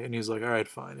try. And he's like, all right,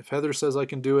 fine. If Heather says I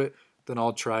can do it, then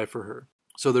I'll try for her.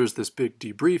 So there's this big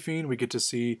debriefing. We get to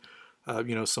see,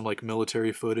 some like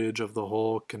military footage of the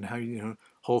Hulk and how,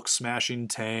 Hulk smashing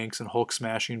tanks and Hulk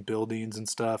smashing buildings and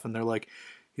stuff. And they're like,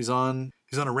 he's on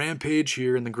a rampage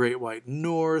here in the Great White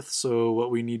North. So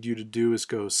what we need you to do is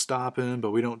go stop him.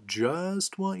 But we don't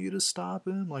just want you to stop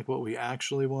him. Like, what we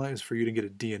actually want is for you to get a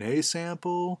DNA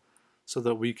sample so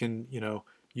that we can,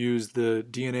 use the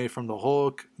DNA from the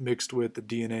Hulk mixed with the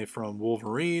DNA from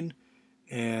Wolverine.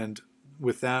 And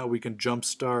with that, we can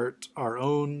jumpstart our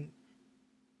own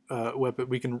weapon.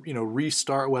 We can,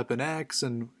 restart Weapon X,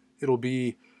 and it'll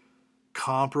be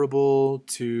comparable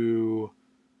to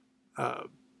the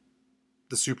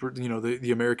super,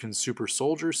 the American super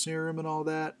soldier serum and all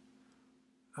that.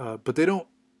 But they don't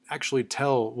actually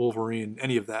tell Wolverine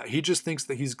any of that. He just thinks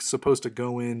that he's supposed to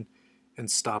go in and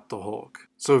stop the Hulk.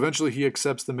 So eventually he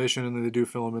accepts the mission, and then they do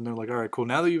film him, and they're like, all right, cool,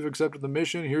 now that you've accepted the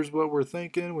mission, here's what we're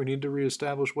thinking. We need to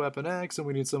reestablish Weapon X, and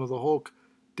we need some of the Hulk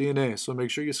DNA, so make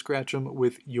sure you scratch him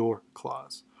with your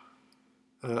claws.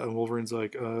 And Wolverine's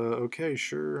like, okay,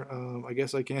 sure, I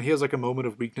guess I can. He has like a moment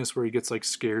of weakness where he gets like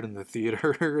scared in the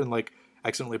theater and like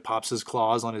accidentally pops his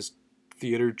claws on his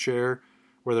theater chair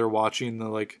where they're watching the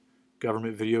like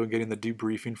government video and getting the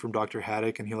debriefing from Dr.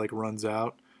 Haddock, and he like runs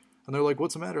out. And they're like,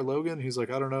 what's the matter, Logan? He's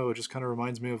like, I don't know. It just kind of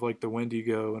reminds me of like the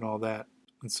Wendigo and all that.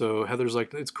 And so Heather's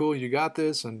like, it's cool. You got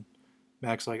this. And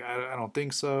Mac's like, I don't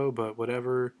think so, but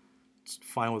whatever. It's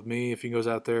fine with me. If he goes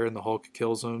out there and the Hulk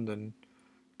kills him, then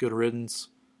good riddance.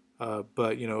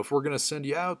 But, if we're going to send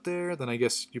you out there, then I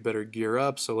guess you better gear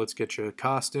up. So let's get you a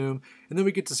costume. And then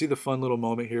we get to see the fun little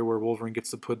moment here where Wolverine gets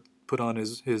to put on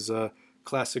his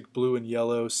classic blue and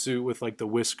yellow suit with like the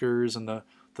whiskers and the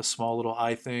small little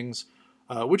eye things.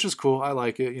 Which is cool. I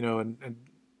like it, and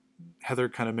Heather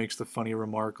kind of makes the funny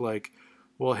remark like,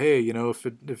 well, hey, if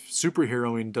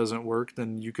superheroing doesn't work,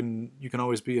 then you can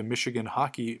always be a Michigan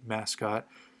hockey mascot,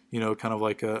 kind of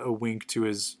like a wink to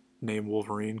his name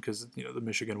Wolverine, because, the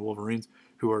Michigan Wolverines,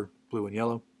 who are blue and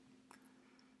yellow.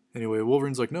 Anyway,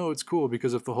 Wolverine's like, no, it's cool,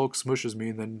 because if the Hulk smushes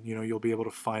me, then, you'll be able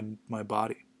to find my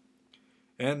body.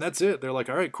 And that's it. They're like,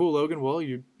 all right, cool, Logan. Well,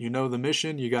 you know the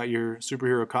mission. You got your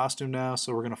superhero costume now,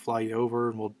 so we're gonna fly you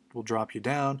over and we'll drop you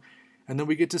down. And then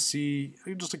we get to see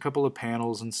just a couple of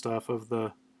panels and stuff of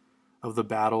the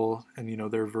battle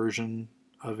and their version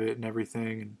of it and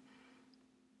everything. And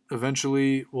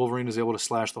eventually, Wolverine is able to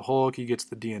slash the Hulk. He gets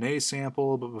the DNA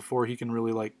sample, but before he can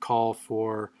really like call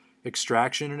for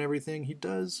extraction and everything, he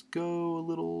does go a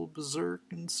little berserk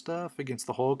and stuff against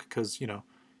the Hulk because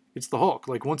it's the Hulk.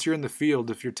 Like once you're in the field,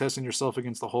 if you're testing yourself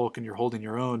against the Hulk and you're holding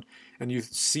your own, and you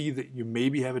see that you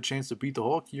maybe have a chance to beat the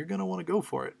Hulk, you're gonna want to go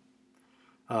for it.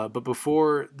 But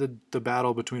before the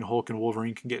battle between Hulk and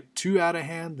Wolverine can get too out of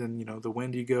hand, then the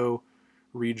Wendigo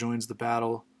rejoins the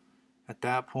battle at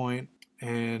that point,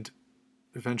 and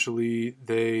eventually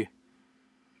they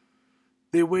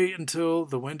wait until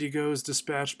the Wendigo is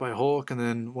dispatched by Hulk, and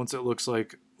then once it looks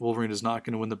like Wolverine is not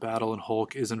going to win the battle and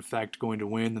Hulk is in fact going to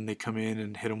win, then they come in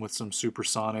and hit him with some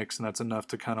supersonics, and that's enough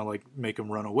to kind of like make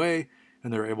him run away,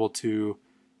 and they're able to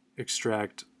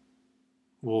extract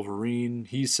Wolverine.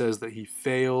 He says that he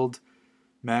failed.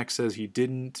 Max says he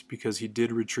didn't because he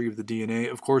did retrieve the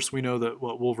DNA. Of course, we know that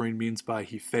what Wolverine means by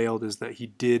he failed is that he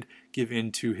did give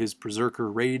in to his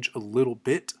berserker rage a little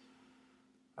bit.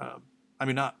 I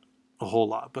mean, not a whole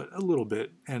lot, but a little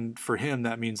bit. And for him,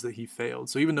 that means that he failed.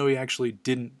 So even though he actually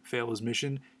didn't fail his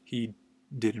mission, he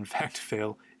did in fact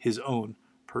fail his own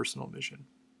personal mission.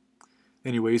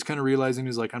 Anyway, he's kind of realizing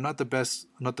he's like, I'm not the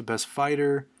best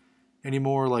fighter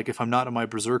anymore. Like if I'm not in my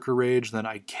berserker rage, then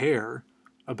I care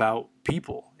about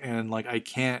people, and like I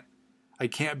can't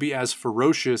be as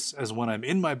ferocious as when I'm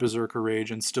in my berserker rage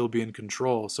and still be in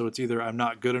control. So it's either I'm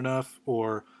not good enough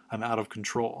or I'm out of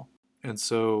control. And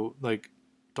so like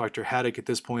Dr. Haddock at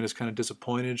this point is kind of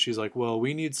disappointed. She's like, well,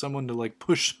 we need someone to like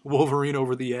push Wolverine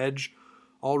over the edge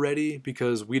already,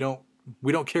 because we don't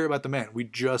care about the man. We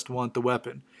just want the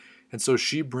weapon. And so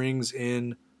she brings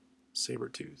in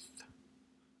Sabretooth.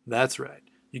 That's right.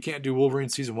 You can't do Wolverine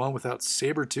Season 1 without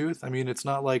Sabretooth. I mean, it's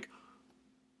not like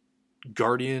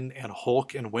Guardian and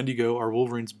Hulk and Wendigo are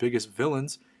Wolverine's biggest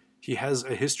villains. He has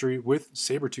a history with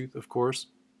Sabretooth, of course.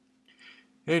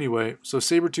 Anyway, so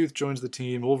Sabretooth joins the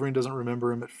team. Wolverine doesn't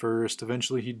remember him at first.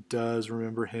 Eventually he does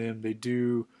remember him. They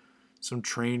do some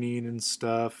training and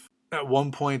stuff. At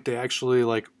one point they actually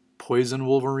like poison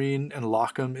Wolverine and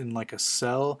lock him in like a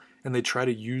cell, and they try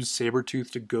to use Sabretooth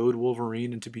to goad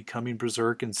Wolverine into becoming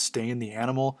berserk and staying the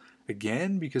animal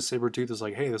again, because Sabretooth is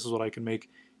like, hey, this is what I can make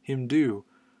him do.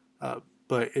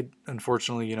 But it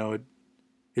unfortunately,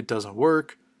 it doesn't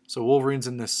work. So Wolverine's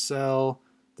in this cell.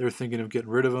 They're thinking of getting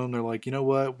rid of him. They're like, you know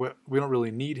what? We don't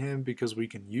really need him because we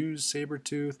can use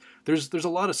Sabretooth. There's a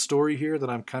lot of story here that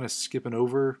I'm kind of skipping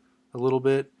over a little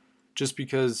bit, just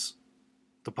because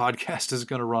the podcast is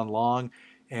going to run long,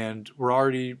 and we're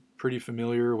already pretty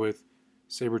familiar with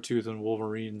Sabretooth and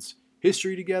Wolverine's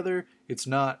history together. It's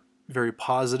not very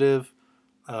positive,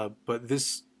 but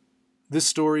this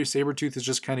story, Sabretooth is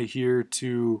just kind of here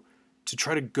to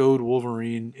try to goad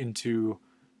Wolverine into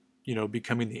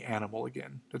becoming the animal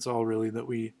again. That's all really that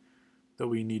we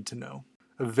need to know.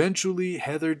 Eventually,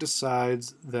 Heather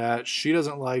decides that she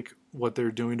doesn't like what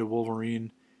they're doing to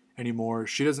Wolverine anymore.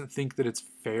 She doesn't think that it's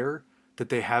fair that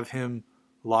they have him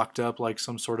locked up like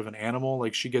some sort of an animal.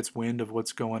 Like she gets wind of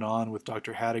what's going on with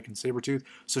Dr. Haddock and Sabretooth.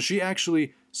 So she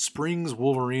actually springs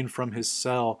Wolverine from his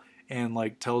cell and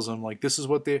like tells him like, this is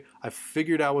what I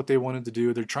figured out what they wanted to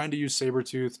do. They're trying to use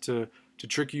Sabretooth to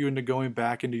trick you into going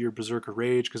back into your berserker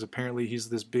rage, because apparently he's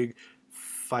this big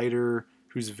fighter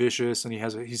who's vicious, and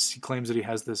he claims that he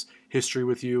has this history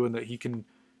with you and that he can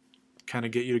kind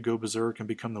of get you to go berserk and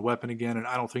become the weapon again, and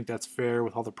I don't think that's fair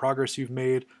with all the progress you've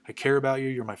made. I care about you.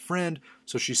 You're my friend.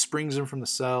 So she springs him from the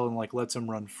cell and like lets him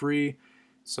run free.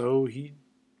 So he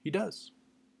does.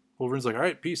 Wolverine's like, all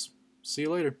right, peace. See you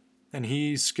later. And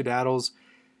he skedaddles,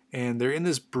 and they're in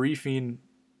this briefing.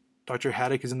 Dr.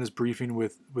 Haddock is in this briefing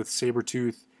with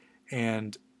Sabretooth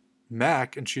and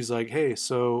Mac, and she's like, hey,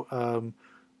 so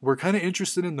we're kind of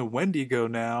interested in the Wendigo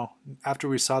now. After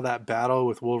we saw that battle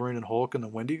with Wolverine and Hulk and the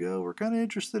Wendigo, we're kind of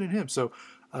interested in him. So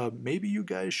maybe you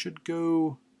guys should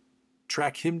go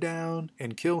track him down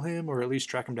and kill him, or at least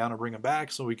track him down and bring him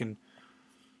back so we can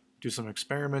do some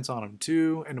experiments on him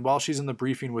too. And while she's in the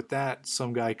briefing with that,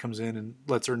 some guy comes in and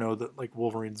lets her know that like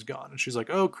Wolverine's gone. And she's like,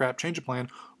 oh crap, change of plan.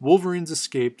 Wolverine's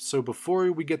escaped. So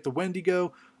before we get the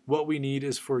Wendigo, what we need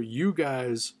is for you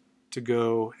guys to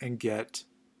go and get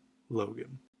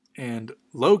Logan. And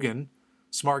Logan,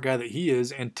 smart guy that he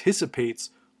is,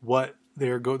 anticipates that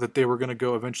they were going to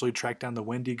go eventually track down the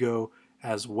Wendigo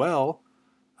as well.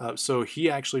 So he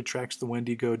actually tracks the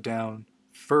Wendigo down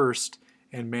first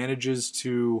and manages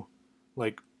to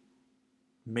like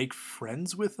make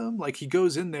friends with him. Like he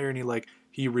goes in there and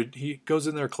he goes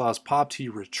in there, claws popped, he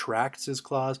retracts his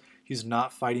claws, he's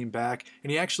not fighting back,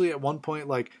 and he actually at one point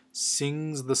like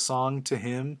sings the song to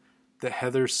him that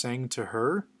Heather sang to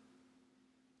her.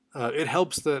 It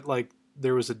helps that like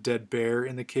there was a dead bear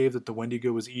in the cave that the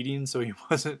Wendigo was eating, so he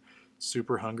wasn't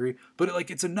super hungry. But like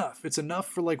it's enough. It's enough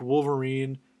for like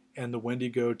Wolverine and the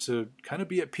Wendigo to kind of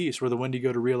be at peace, where the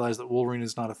Wendigo to realize that Wolverine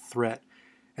is not a threat.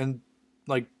 And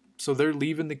like, so they're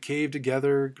leaving the cave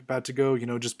together, about to go,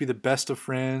 just be the best of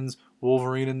friends.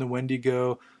 Wolverine and the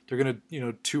Wendigo. They're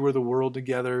gonna, tour the world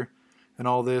together and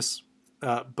all this.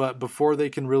 But before they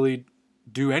can really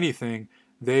do anything,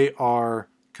 they are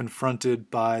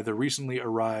confronted by the recently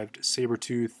arrived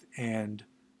Sabretooth and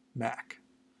Mac.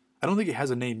 I don't think he has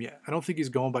a name yet. I don't think he's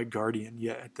going by Guardian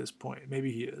yet at this point.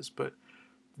 Maybe he is, but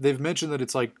they've mentioned that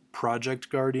it's like Project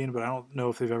Guardian, but I don't know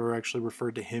if they've ever actually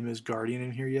referred to him as Guardian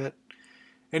in here yet.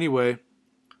 Anyway,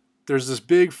 there's this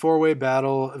big four-way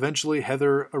battle. Eventually,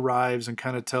 Heather arrives and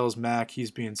kind of tells Mac he's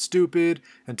being stupid,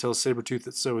 and tells Sabretooth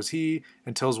that so is he,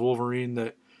 and tells Wolverine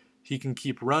that he can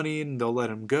keep running, and they'll let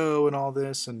him go and all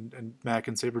this. And Mac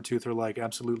and Sabretooth are like,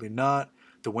 absolutely not.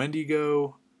 The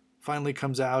Wendigo finally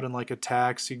comes out and like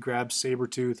attacks. He grabs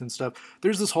Sabretooth and stuff.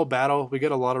 There's this whole battle. We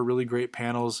get a lot of really great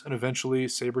panels, and eventually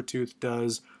Sabretooth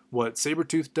does what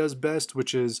Sabretooth does best,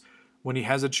 which is when he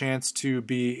has a chance to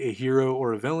be a hero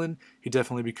or a villain, he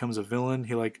definitely becomes a villain.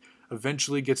 He like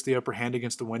eventually gets the upper hand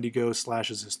against the Wendigo,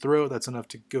 slashes his throat. That's enough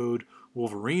to goad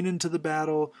Wolverine into the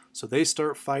battle. So they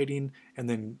start fighting, and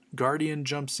then Guardian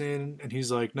jumps in, and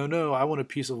he's like, no, I want a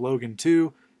piece of Logan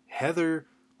too. Heather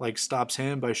like stops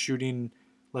him by shooting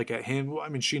like at him. I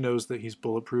mean, she knows that he's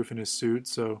bulletproof in his suit,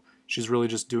 so she's really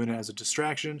just doing it as a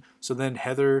distraction. So then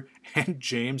Heather and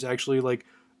James actually like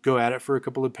go at it for a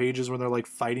couple of pages where they're like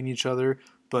fighting each other,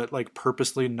 but like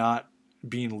purposely not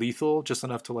being lethal, just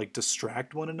enough to like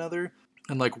distract one another.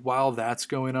 And like while that's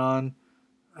going on,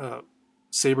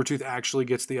 Sabretooth actually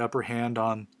gets the upper hand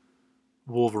on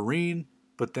Wolverine,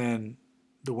 but then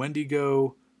the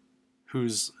Wendigo,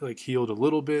 who's like healed a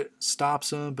little bit,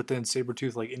 stops him, but then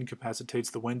Sabretooth like incapacitates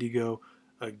the Wendigo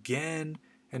again.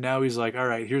 And now he's like, all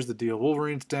right, here's the deal.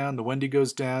 Wolverine's down, the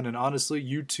Wendigo's down, and honestly,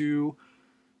 you two,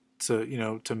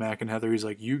 to Mac and Heather, he's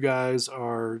like, you guys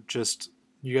are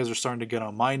starting to get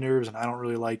on my nerves, and I don't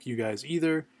really like you guys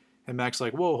either. And Mac's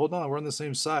like, whoa, hold on, we're on the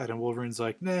same side. And Wolverine's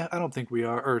like, nah, I don't think we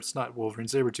are. Or it's not Wolverine,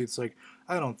 Sabretooth's like,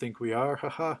 I don't think we are,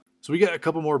 haha. So we get a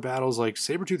couple more battles, like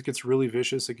Sabretooth gets really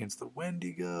vicious against the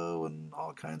Wendigo and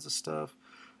all kinds of stuff.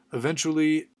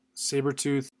 Eventually,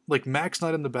 Sabretooth, like Mac's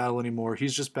not in the battle anymore,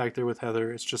 he's just back there with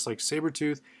Heather. It's just like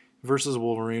Sabretooth versus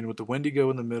Wolverine with the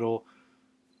Wendigo in the middle.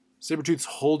 Sabretooth's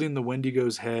holding the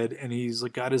Wendigo's head, and he's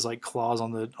like got his like claws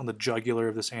on the jugular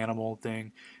of this animal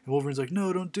thing. And Wolverine's like,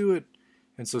 no, don't do it.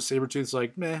 And so Sabretooth's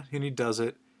like, meh, and he does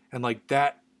it. And like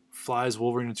that flies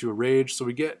Wolverine into a rage. So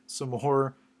we get some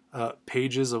more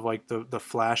pages of like the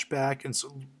flashback. And so,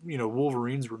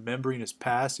 Wolverine's remembering his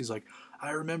past. He's like,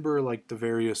 I remember like the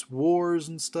various wars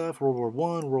and stuff, World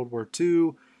War I, World War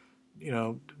II,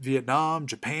 Vietnam,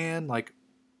 Japan, like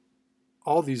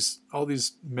all these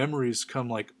memories come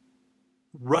like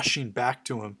rushing back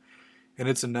to him, and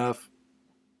it's enough.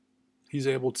 He's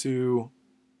able to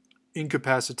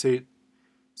incapacitate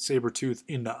Sabretooth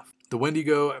enough. The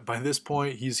Wendigo, by this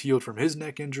point, he's healed from his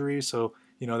neck injury, so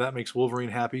that makes Wolverine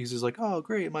happy. He's just like, oh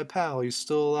great, my pal, he's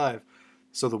still alive.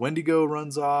 So the Wendigo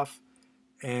runs off,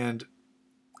 and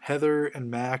Heather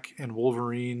and Mac and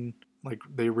Wolverine, like,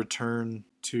 they return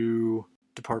to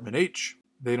Department H.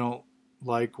 They don't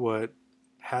like what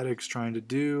Haddock's trying to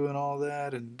do and all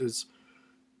that, and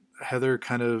Heather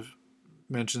kind of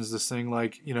mentions this thing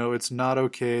like, it's not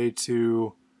okay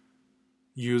to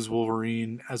use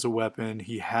Wolverine as a weapon.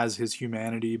 He has his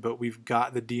humanity, but we've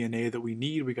got the DNA that we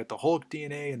need. We got the Hulk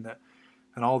DNA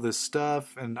and all this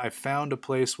stuff, and I found a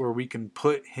place where we can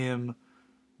put him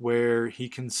where he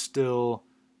can still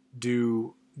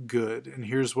do good. And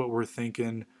here's what we're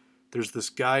thinking. There's this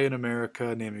guy in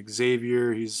America named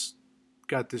Xavier. He's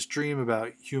got this dream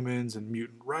about humans and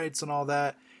mutant rights and all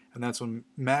that. And that's when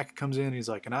Mac comes in. He's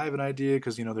like, and I have an idea,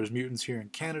 because, there's mutants here in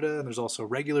Canada, and there's also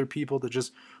regular people that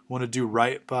just want to do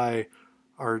right by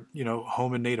our,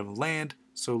 home and native land.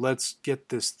 So let's get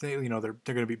this thing, they're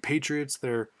going to be patriots.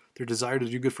 Their desire to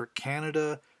do good for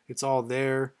Canada, it's all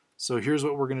there. So here's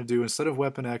what we're going to do. Instead of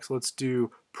Weapon X, let's do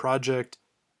Project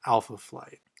Alpha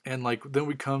Flight. And like, then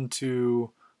we come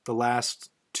to the last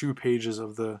 2 pages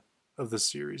of the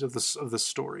series, of the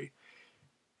story.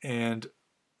 And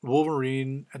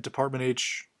Wolverine at Department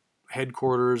H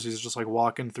headquarters, he's just like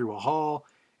walking through a hall,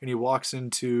 and he walks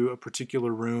into a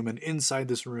particular room, and inside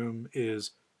this room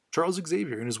is Charles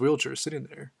Xavier in his wheelchair sitting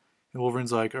there. And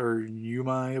Wolverine's like, are you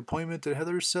my appointment that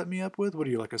Heather set me up with? What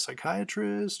are you, like a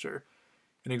psychiatrist?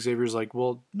 And Xavier's like,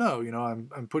 well, no,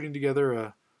 I'm putting together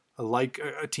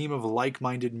a team of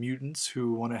like-minded mutants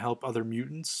who want to help other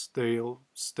mutants.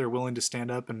 They're willing to stand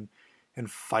up and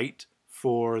fight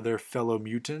for their fellow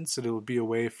mutants. It'll be a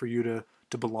way for you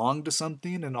to belong to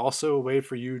something, and also a way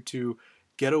for you to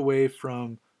get away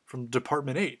from from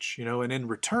Department H, and in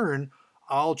return,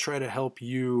 I'll try to help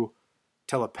you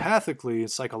telepathically,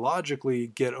 psychologically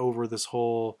get over this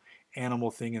whole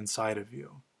animal thing inside of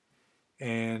you.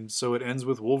 And so it ends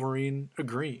with Wolverine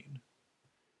agreeing.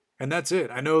 And that's it.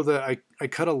 I know that I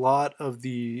cut a lot of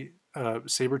the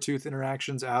Sabretooth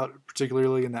interactions out,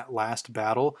 particularly in that last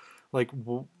battle. Like,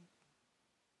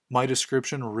 my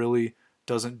description really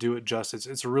doesn't do it justice.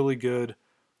 It's really good.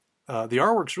 The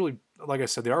artwork's really, like I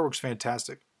said, the artwork's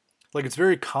fantastic. Like, it's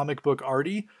very comic book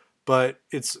arty, but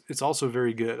it's also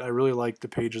very good. I really like the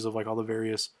pages of like all the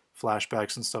various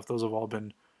flashbacks and stuff. Those have all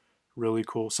been really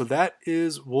cool. So that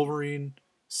is Wolverine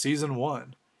season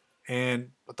 1. And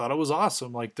I thought it was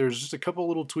awesome. Like, there's just a couple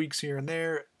little tweaks here and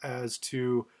there as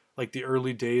to like the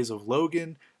early days of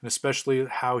Logan, and especially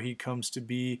how he comes to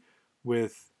be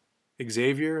with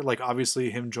Xavier. Like,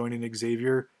 obviously him joining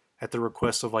Xavier at the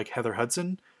request of like Heather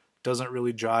Hudson doesn't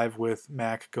really jive with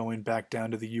Mac going back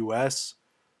down to the US.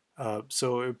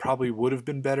 So it probably would have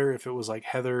been better if it was like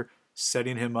Heather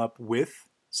setting him up with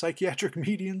psychiatric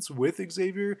meetings with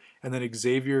Xavier, and then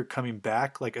Xavier coming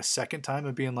back like a second time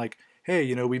and being like,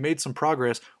 hey, we made some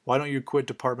progress. Why don't you quit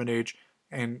Department H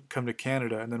and come to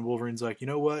Canada? And then Wolverine's like, you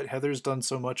know what? Heather's done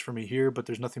so much for me here, but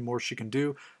there's nothing more she can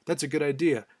do. That's a good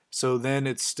idea. So then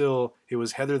it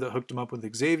was Heather that hooked him up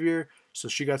with Xavier. So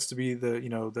she got to be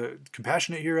the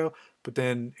compassionate hero, but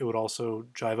then it would also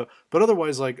jive up. But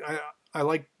otherwise, like, I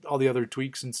like all the other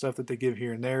tweaks and stuff that they give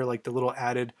here and there, like the little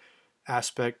added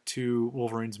aspect to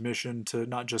Wolverine's mission to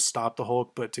not just stop the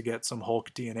Hulk, but to get some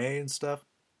Hulk DNA and stuff.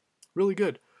 Really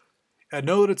good. I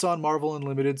know that it's on Marvel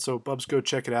Unlimited, so Bubs, go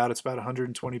check it out. It's about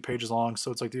 120 pages long,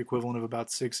 so it's like the equivalent of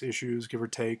about 6 issues, give or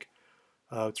take.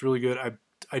 It's really good.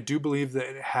 I do believe that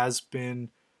it has been,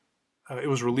 it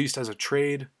was released as a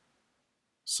trade.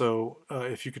 So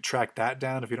if you could track that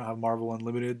down, if you don't have Marvel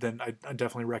Unlimited, then I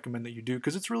definitely recommend that you do,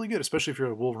 because it's really good, especially if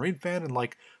you're a Wolverine fan and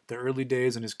like the early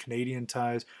days and his Canadian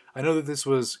ties. I know that this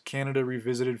was Canada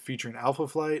Revisited featuring Alpha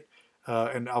Flight,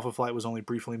 and Alpha Flight was only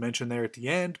briefly mentioned there at the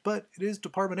end, but it is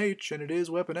Department H, and it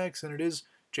is Weapon X, and it is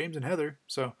James and Heather,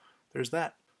 so there's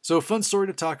that. So fun story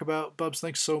to talk about. Bubs,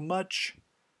 thanks so much.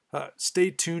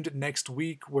 Stay tuned next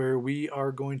week where we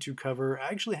are going to cover, I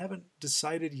actually haven't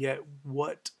decided yet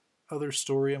what other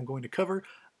story I'm going to cover,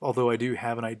 although I do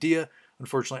have an idea.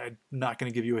 Unfortunately, I'm not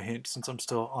going to give you a hint since I'm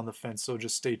still on the fence, so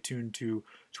just stay tuned to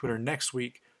Twitter next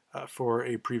week for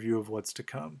a preview of what's to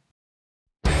come.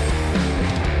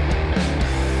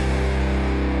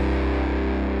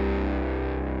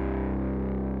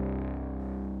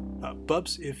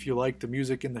 Bubs, if you like the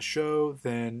music in the show,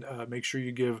 then make sure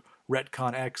you give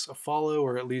Retcon X a follow,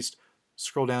 or at least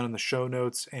scroll down in the show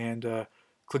notes and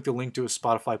click the link to his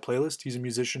Spotify playlist. He's a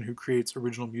musician who creates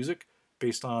original music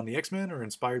based on the X-Men or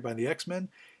inspired by the X-Men,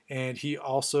 and he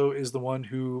also is the one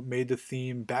who made the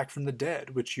theme Back from the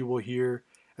Dead, which you will hear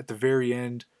at the very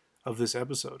end of this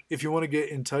episode. If you want to get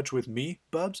in touch with me,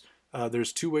 Bubs,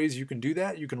 there's 2 ways you can do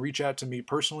that. You can reach out to me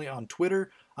personally on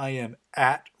Twitter. I am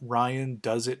at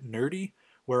RyanDoesItNerdy,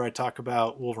 where I talk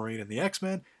about Wolverine and the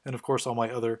X-Men, and of course all my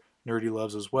other nerdy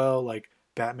loves as well, like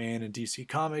Batman and DC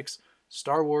Comics,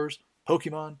 Star Wars,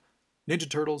 Pokemon, Ninja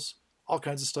Turtles, all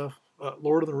kinds of stuff,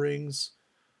 Lord of the Rings.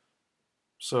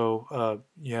 So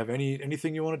you have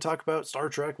anything you want to talk about, Star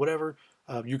Trek, whatever,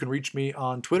 you can reach me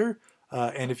on Twitter.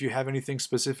 And if you have anything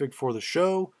specific for the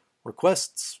show,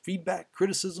 requests, feedback,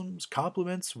 criticisms,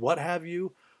 compliments, what have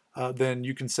you, then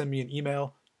you can send me an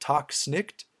email,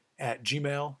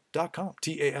 talksnikt@gmail.com,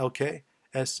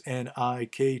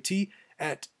 TALKSNIKT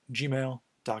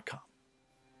 @gmail.com.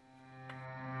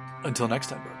 Until next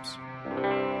time, Bubs.